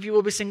school. Some of you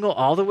will be single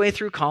all the way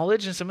through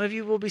college, and some of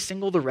you will be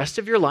single the rest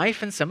of your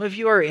life, and some of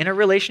you are in a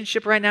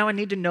relationship right now and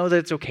need to know that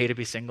it's okay to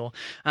be single.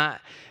 But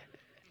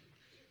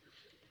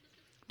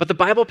the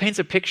Bible paints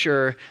a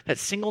picture that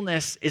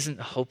singleness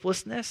isn't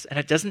hopelessness, and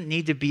it doesn't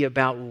need to be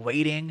about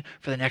waiting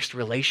for the next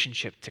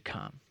relationship to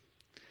come.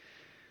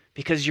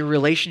 Because your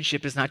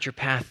relationship is not your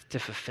path to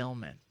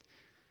fulfillment.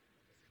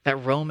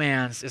 That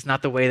romance is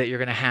not the way that you're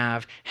going to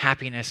have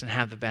happiness and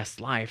have the best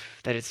life.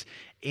 That it's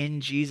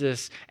in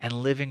Jesus and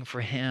living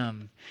for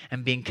him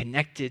and being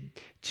connected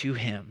to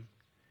him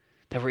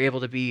that we're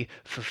able to be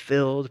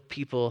fulfilled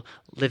people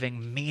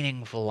living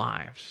meaningful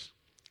lives.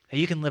 That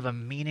you can live a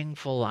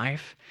meaningful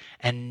life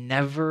and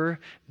never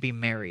be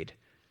married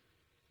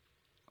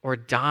or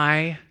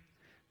die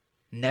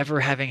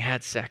never having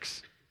had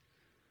sex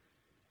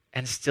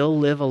and still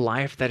live a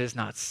life that is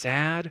not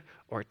sad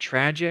or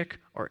tragic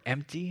or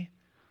empty,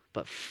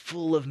 but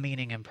full of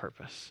meaning and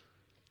purpose.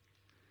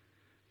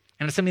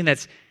 And it's something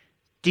that's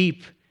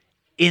deep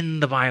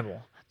in the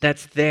Bible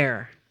that's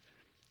there.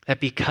 That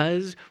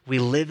because we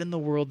live in the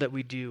world that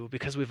we do,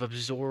 because we've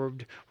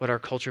absorbed what our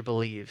culture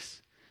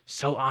believes,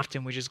 so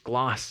often we just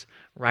gloss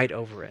right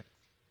over it.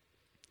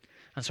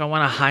 And so I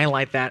want to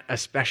highlight that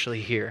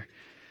especially here.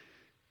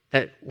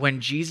 That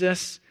when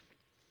Jesus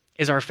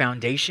is our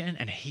foundation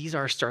and he's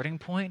our starting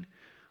point,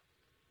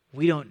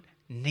 we don't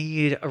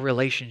need a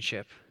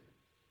relationship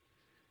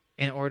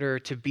in order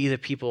to be the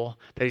people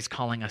that he's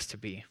calling us to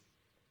be.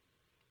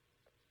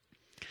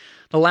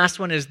 The last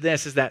one is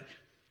this, is that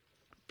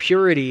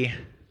purity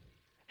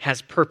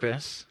has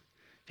purpose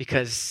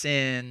because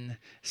sin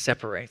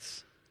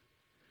separates.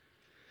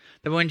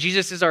 That when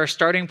Jesus is our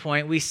starting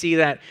point, we see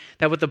that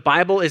what the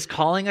Bible is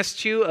calling us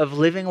to of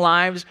living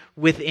lives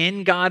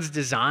within God's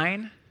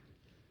design,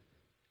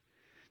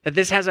 that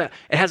it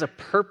has a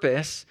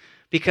purpose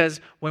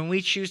because when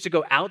we choose to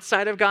go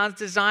outside of God's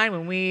design,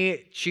 when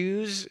we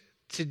choose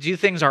to do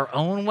things our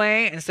own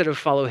way instead of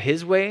follow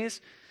his ways,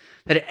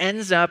 that it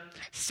ends up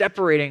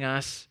separating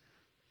us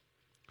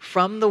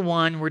from the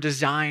one we're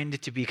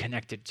designed to be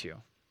connected to.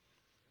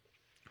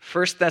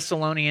 1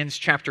 Thessalonians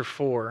chapter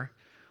 4.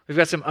 We've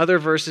got some other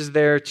verses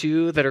there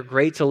too that are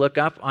great to look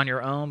up on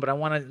your own, but I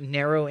want to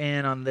narrow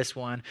in on this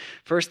one.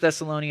 1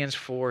 Thessalonians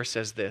 4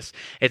 says this: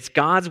 it's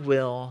God's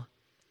will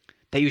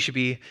that you should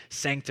be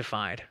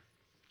sanctified,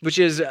 which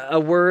is a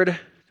word.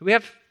 Do we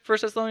have 1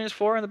 Thessalonians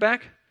 4 in the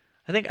back?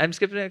 I think I'm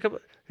skipping a couple.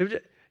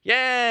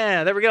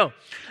 Yeah, there we go.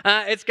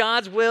 It's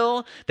God's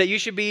will that you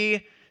should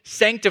be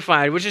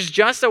sanctified, which is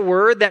just a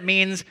word that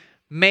means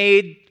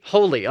made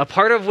holy. A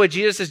part of what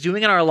Jesus is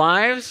doing in our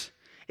lives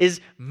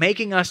is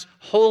making us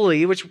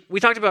holy, which we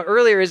talked about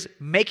earlier, is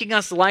making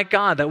us like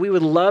God, that we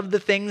would love the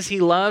things he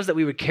loves, that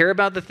we would care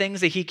about the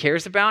things that he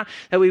cares about,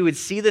 that we would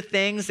see the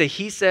things that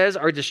he says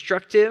are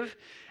destructive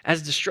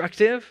as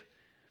destructive.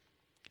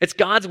 It's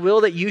God's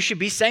will that you should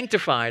be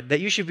sanctified, that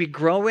you should be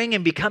growing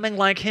and becoming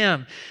like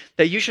him,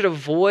 that you should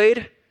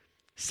avoid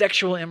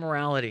sexual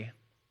immorality,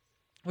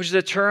 which is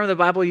a term the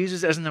Bible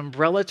uses as an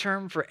umbrella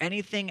term for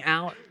anything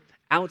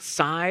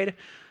outside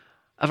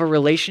of a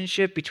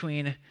relationship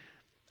between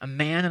a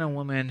man and a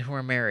woman who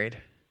are married.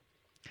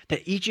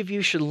 That each of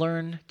you should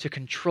learn to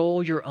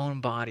control your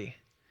own body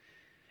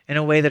in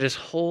a way that is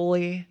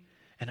holy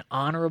and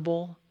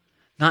honorable,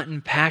 not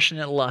in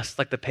passionate lust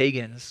like the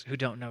pagans who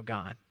don't know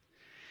God.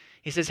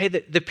 He says, hey,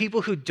 the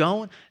people who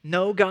don't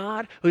know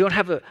God, who don't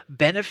have a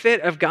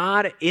benefit of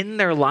God in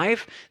their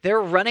life,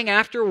 they're running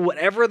after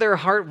whatever their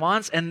heart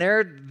wants and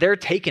they're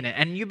taking it.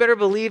 And you better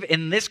believe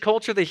in this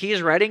culture that he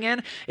is writing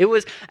in, it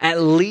was at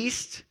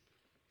least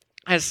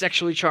as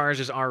sexually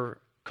charged as our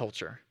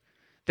culture.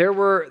 There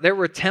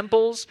were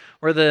temples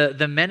where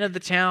the men of the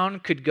town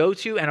could go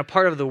to, and a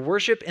part of the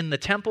worship in the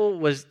temple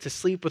was to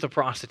sleep with a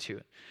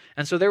prostitute.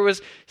 And so there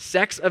was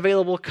sex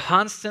available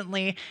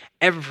constantly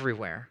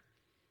everywhere.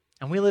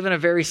 And we live in a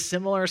very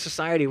similar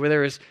society where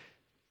there is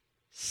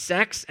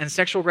sex and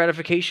sexual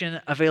gratification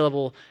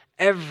available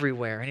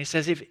everywhere. And he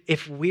says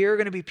if we're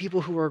going to be people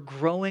who are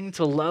growing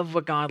to love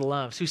what God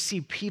loves, who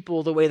see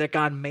people the way that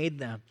God made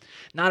them,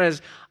 not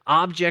as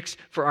objects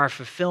for our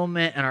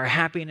fulfillment and our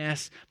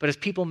happiness, but as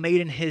people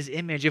made in his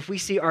image, if we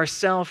see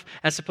ourselves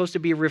as supposed to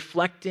be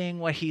reflecting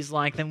what he's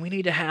like, then we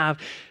need to have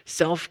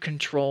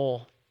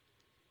self-control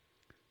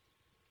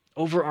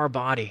over our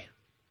body.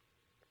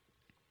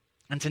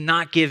 And to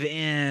not give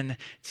in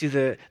to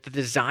the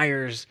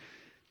desires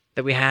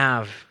that we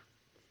have.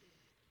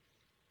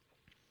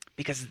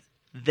 Because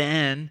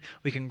then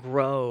we can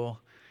grow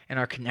in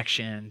our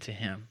connection to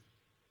him.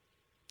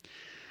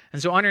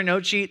 And so on your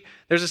note sheet,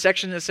 there's a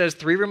section that says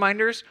 3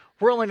 reminders.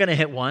 We're only going to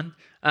hit one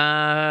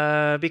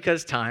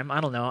because time. I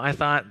don't know. I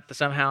thought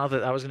somehow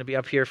that I was going to be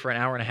up here for an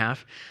hour and a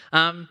half.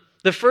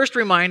 The first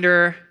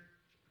reminder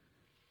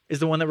is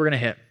the one that we're going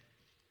to hit,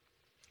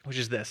 which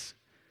is this.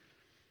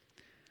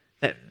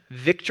 That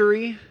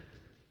victory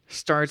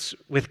starts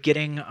with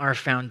getting our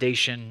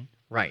foundation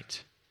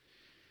right.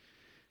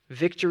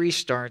 Victory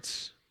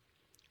starts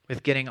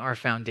with getting our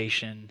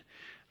foundation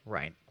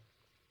right.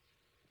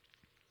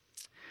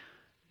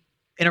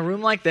 In a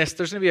room like this,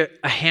 there's going to be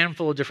a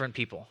handful of different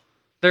people.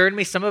 There are going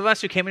to be some of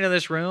us who came into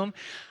this room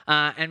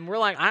and we're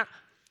like,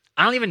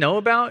 I don't even know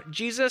about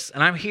Jesus,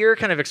 and I'm here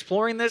kind of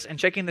exploring this and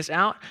checking this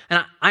out,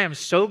 and I am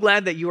so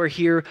glad that you are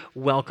here.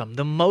 Welcome.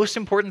 The most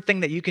important thing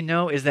that you can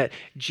know is that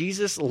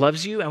Jesus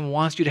loves you and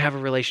wants you to have a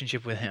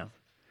relationship with him.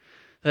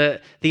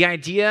 The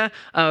idea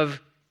of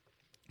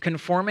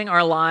conforming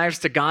our lives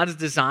to God's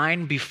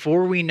design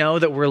before we know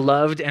that we're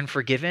loved and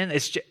forgiven,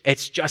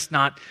 it's just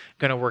not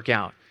going to work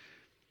out.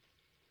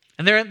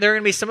 And there are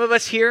going to be some of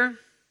us here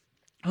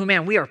who,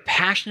 man, we are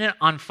passionate,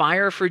 on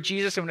fire for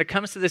Jesus. And when it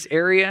comes to this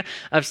area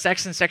of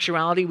sex and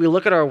sexuality, we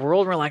look at our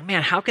world and we're like,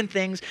 man, how can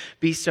things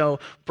be so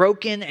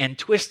broken and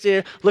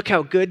twisted? Look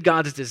how good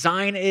God's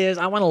design is.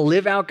 I want to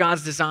live out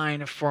God's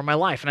design for my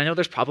life. And I know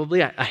there's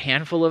probably a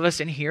handful of us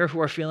in here who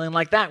are feeling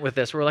like that with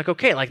this. We're like,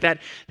 okay, like that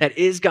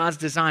is God's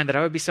design, that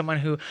I would be someone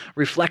who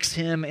reflects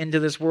him into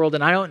this world.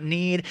 And I don't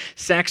need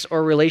sex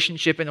or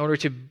relationship in order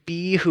to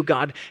be who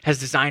God has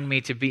designed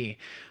me to be.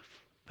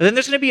 But then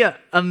there's going to be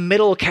a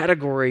middle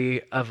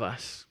category of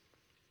us.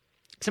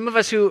 Some of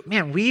us who,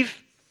 man, we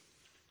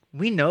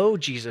know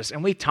Jesus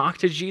and we talk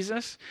to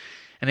Jesus,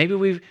 and maybe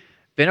we've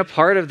been a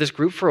part of this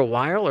group for a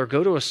while or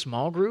go to a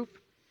small group.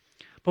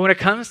 But when it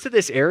comes to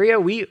this area,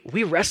 we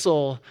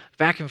wrestle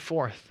back and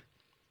forth.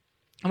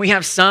 And we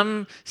have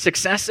some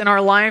success in our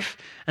life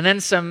and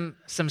then some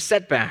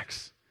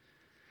setbacks.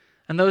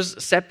 And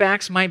those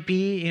setbacks might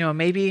be,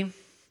 maybe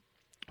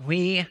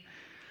we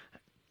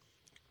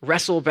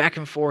wrestle back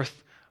and forth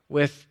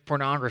with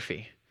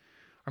pornography.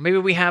 Or maybe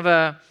we have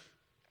a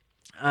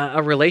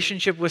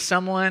relationship with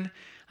someone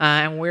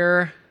and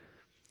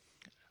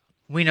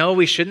we know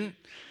we shouldn't,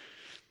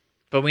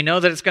 but we know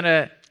that it's going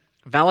to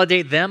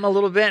validate them a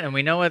little bit, and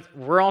we know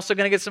we're also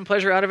going to get some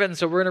pleasure out of it, and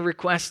so we're going to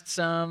request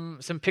some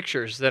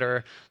pictures that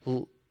are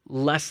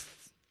less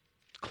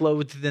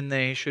clothed than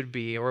they should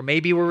be, or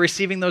maybe we're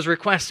receiving those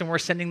requests and we're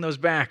sending those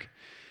back.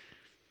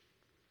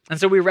 And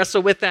so we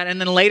wrestle with that,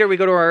 and then later we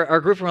go to our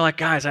group and we're like,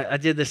 guys, I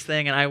did this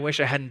thing, and I wish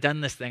I hadn't done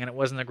this thing, and it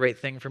wasn't a great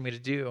thing for me to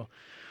do.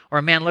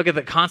 Or, man, look at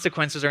the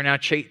consequences are now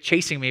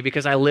chasing me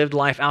because I lived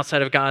life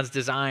outside of God's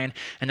design,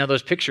 and now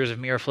those pictures of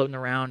me are floating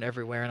around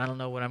everywhere, and I don't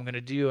know what I'm going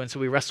to do. And so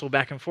we wrestle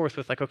back and forth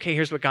with like, okay,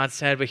 here's what God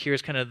said, but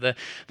here's kind of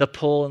the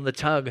pull and the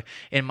tug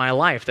in my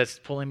life that's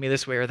pulling me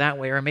this way or that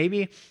way. Or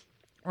maybe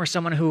we're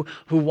someone who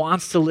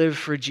wants to live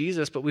for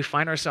Jesus, but we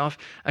find ourselves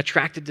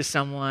attracted to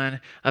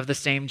someone of the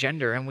same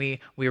gender, and we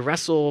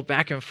wrestle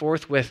back and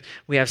forth with,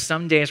 we have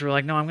some days where we're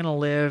like, no, I'm going to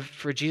live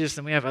for Jesus,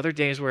 and we have other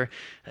days where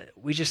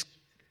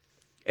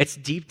it's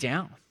deep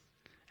down,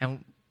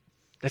 and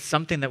that's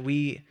something that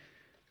we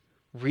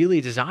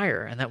really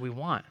desire and that we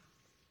want.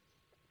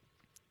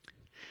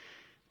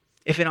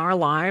 If in our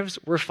lives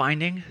we're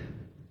finding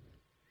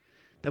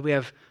that we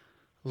have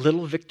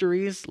little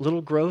victories,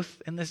 little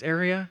growth in this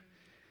area,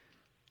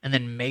 and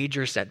then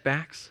major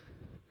setbacks,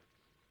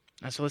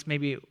 and so let's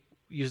maybe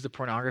use the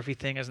pornography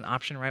thing as an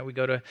option, right? We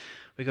go to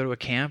a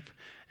camp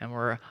and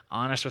we're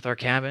honest with our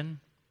cabin,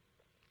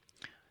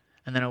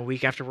 and then a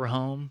week after we're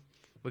home,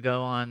 we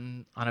go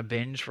on a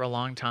binge for a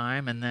long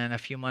time, and then a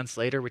few months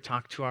later, we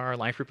talk to our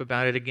life group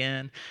about it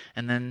again,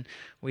 and then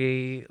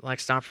we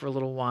stop for a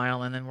little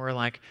while, and then we're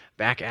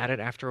back at it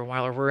after a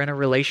while. Or we're in a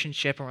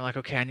relationship, and we're like,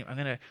 okay,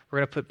 we're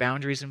gonna put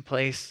boundaries in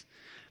place,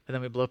 but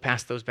then we blow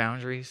past those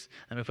boundaries,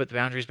 and we put the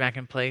boundaries back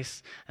in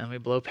place, and we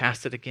blow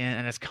past it again,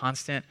 and it's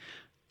constant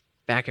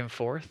back and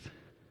forth.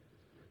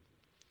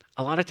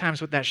 A lot of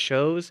times, what that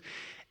shows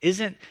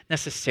isn't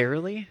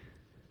necessarily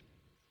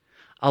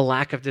a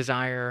lack of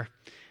desire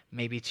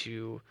maybe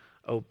to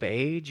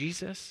obey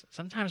Jesus.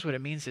 Sometimes what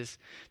it means is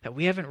that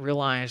we haven't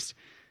realized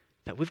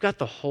that we've got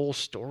the whole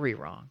story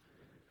wrong.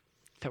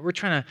 That we're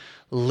trying to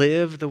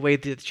live the way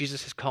that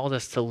Jesus has called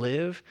us to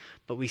live,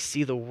 but we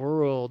see the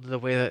world the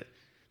way that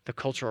the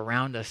culture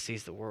around us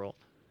sees the world.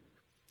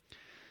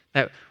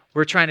 That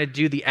we're trying to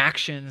do the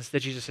actions that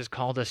Jesus has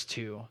called us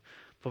to,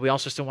 but we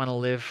also still want to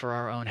live for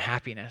our own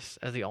happiness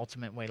as the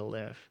ultimate way to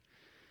live.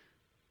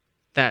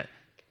 That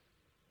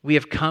we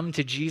have come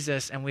to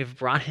Jesus and we've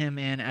brought him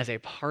in as a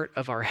part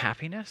of our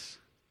happiness.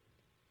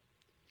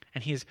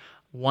 And he's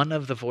one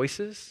of the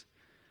voices,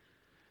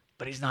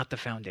 but he's not the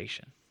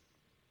foundation.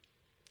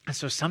 And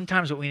so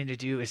sometimes what we need to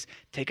do is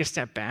take a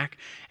step back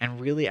and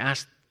really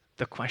ask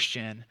the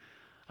question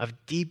of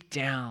deep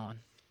down,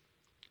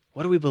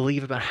 what do we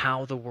believe about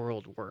how the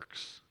world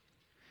works?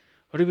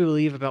 What do we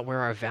believe about where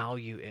our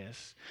value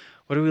is?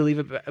 What do we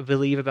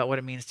believe about what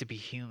it means to be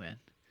human?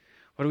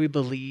 What do we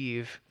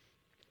believe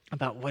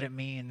about what it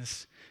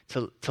means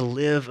to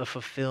live a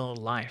fulfilled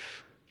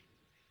life?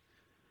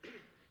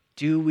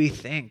 Do we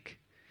think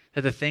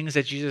that the things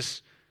that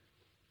Jesus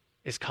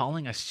is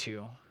calling us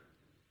to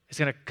is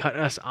going to cut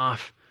us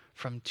off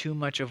from too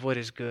much of what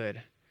is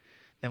good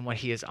than what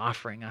he is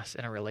offering us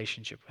in a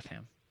relationship with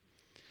him?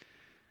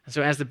 And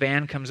so as the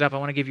band comes up, I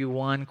want to give you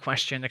one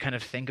question to kind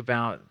of think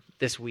about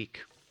this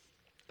week.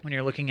 When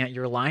you're looking at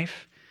your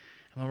life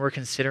and when we're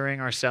considering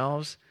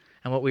ourselves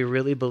and what we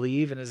really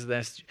believe, and is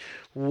this: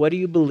 what do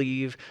you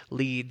believe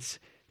leads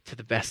to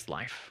the best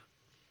life?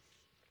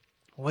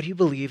 What do you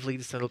believe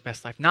leads to the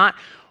best life? Not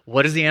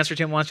what is the answer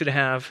Tim wants you to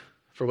have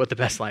for what the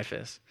best life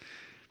is.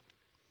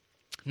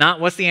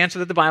 Not what's the answer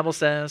that the Bible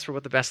says for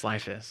what the best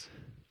life is.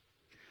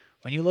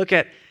 When you look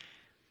at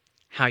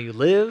how you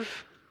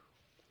live,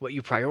 what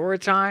you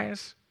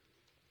prioritize,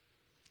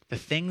 the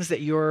things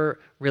that you're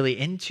really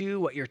into,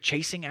 what you're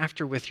chasing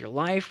after with your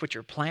life, what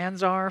your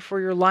plans are for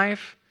your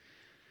life,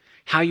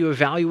 how you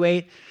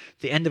evaluate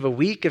the end of a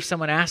week if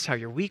someone asks how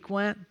your week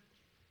went.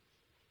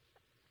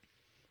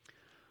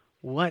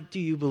 What do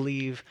you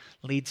believe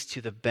leads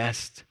to the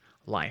best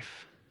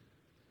life?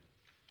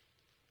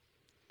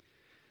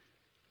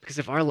 Because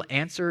if our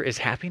answer is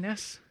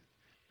happiness,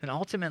 then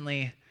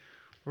ultimately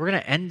we're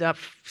going to end up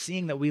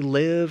seeing that we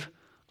live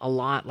a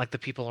lot like the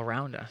people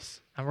around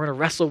us. And we're going to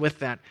wrestle with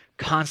that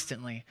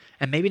constantly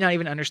and maybe not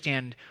even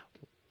understand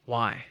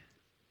why.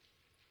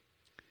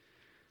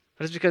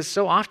 But it's because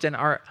so often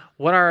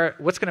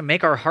what's going to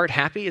make our heart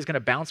happy is going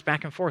to bounce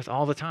back and forth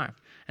all the time.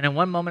 And in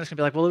one moment, it's going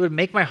to be like, well, it would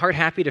make my heart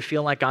happy to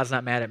feel like God's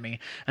not mad at me.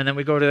 And then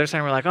we go to the other side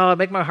and we're like, oh, it'd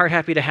make my heart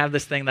happy to have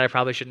this thing that I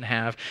probably shouldn't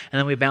have. And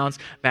then we bounce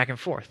back and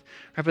forth.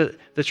 Right? But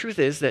the truth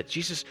is that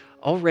Jesus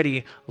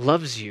already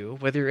loves you,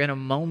 whether you're in a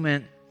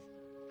moment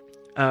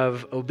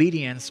of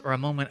obedience or a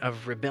moment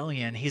of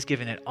rebellion. He's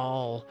given it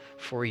all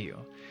for you.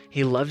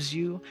 He loves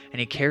you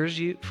and he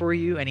cares for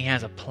you, and he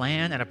has a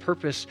plan and a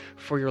purpose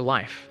for your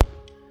life.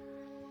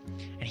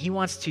 And he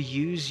wants to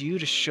use you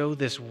to show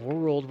this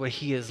world what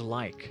he is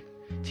like,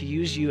 to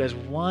use you as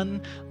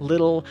one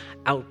little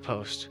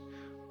outpost,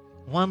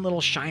 one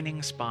little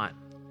shining spot,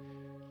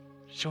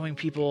 showing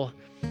people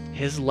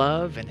his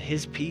love and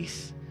his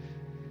peace,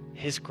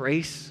 his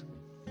grace,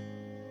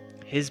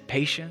 his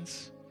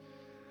patience,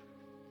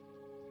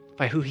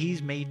 by who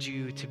he's made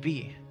you to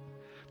be.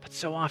 But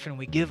so often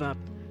we give up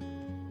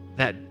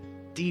that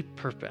deep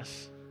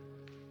purpose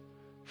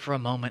for a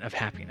moment of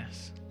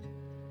happiness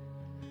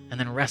and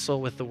then wrestle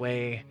with the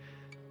way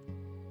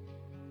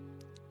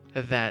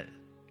that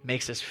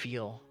makes us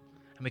feel.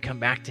 And we come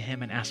back to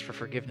him and ask for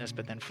forgiveness,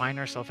 but then find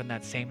ourselves in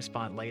that same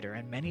spot later.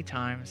 And many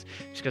times,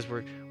 just because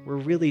we're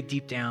really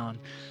deep down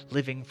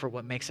living for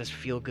what makes us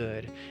feel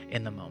good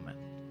in the moment.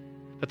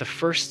 But the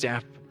first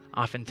step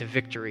often to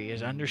victory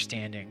is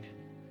understanding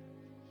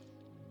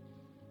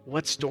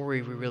what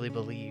story we really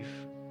believe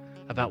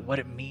about what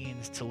it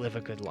means to live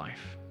a good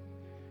life.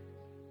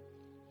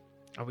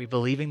 Are we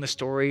believing the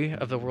story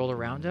of the world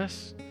around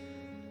us?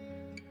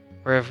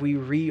 Or have we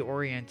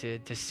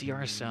reoriented to see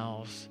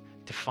ourselves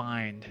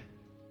defined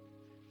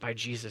by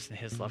Jesus and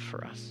his love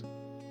for us?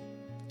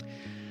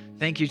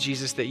 Thank you,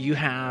 Jesus, that you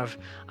have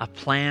a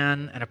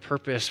plan and a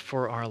purpose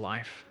for our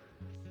life.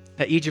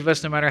 That each of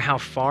us, no matter how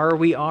far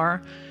we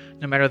are,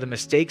 no matter the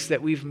mistakes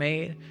that we've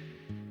made,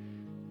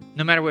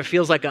 no matter what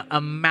feels like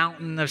a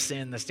mountain of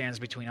sin that stands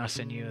between us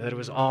and you, that it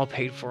was all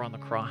paid for on the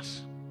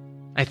cross.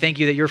 I thank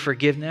you that your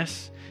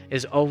forgiveness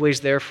is always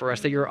there for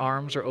us, that your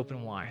arms are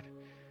open wide.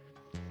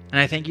 And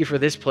I thank you for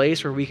this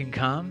place where we can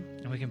come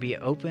and we can be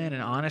open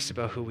and honest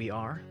about who we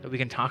are, that we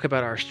can talk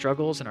about our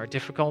struggles and our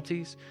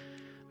difficulties.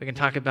 We can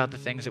talk about the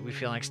things that we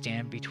feel like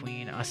stand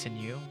between us and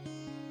you.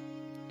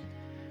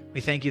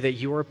 We thank you that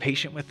you are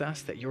patient with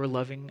us, that you're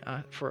loving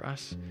for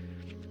us.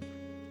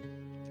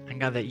 And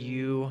God, that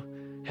you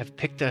have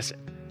picked us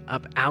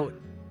up out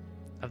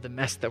of the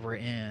mess that we're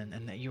in,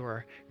 and that you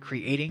are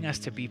creating us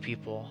to be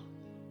people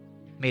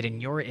made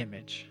in your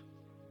image,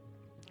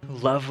 who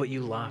love what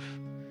you love,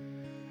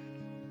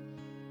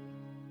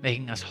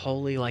 making us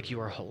holy like you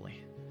are holy.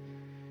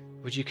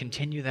 Would you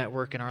continue that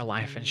work in our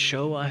life and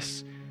show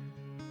us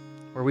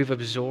where we've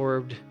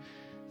absorbed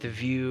the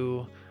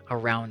view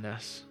around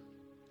us?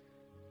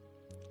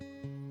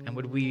 And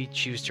would we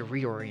choose to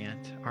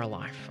reorient our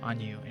life on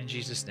you? In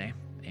Jesus' name,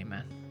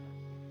 amen.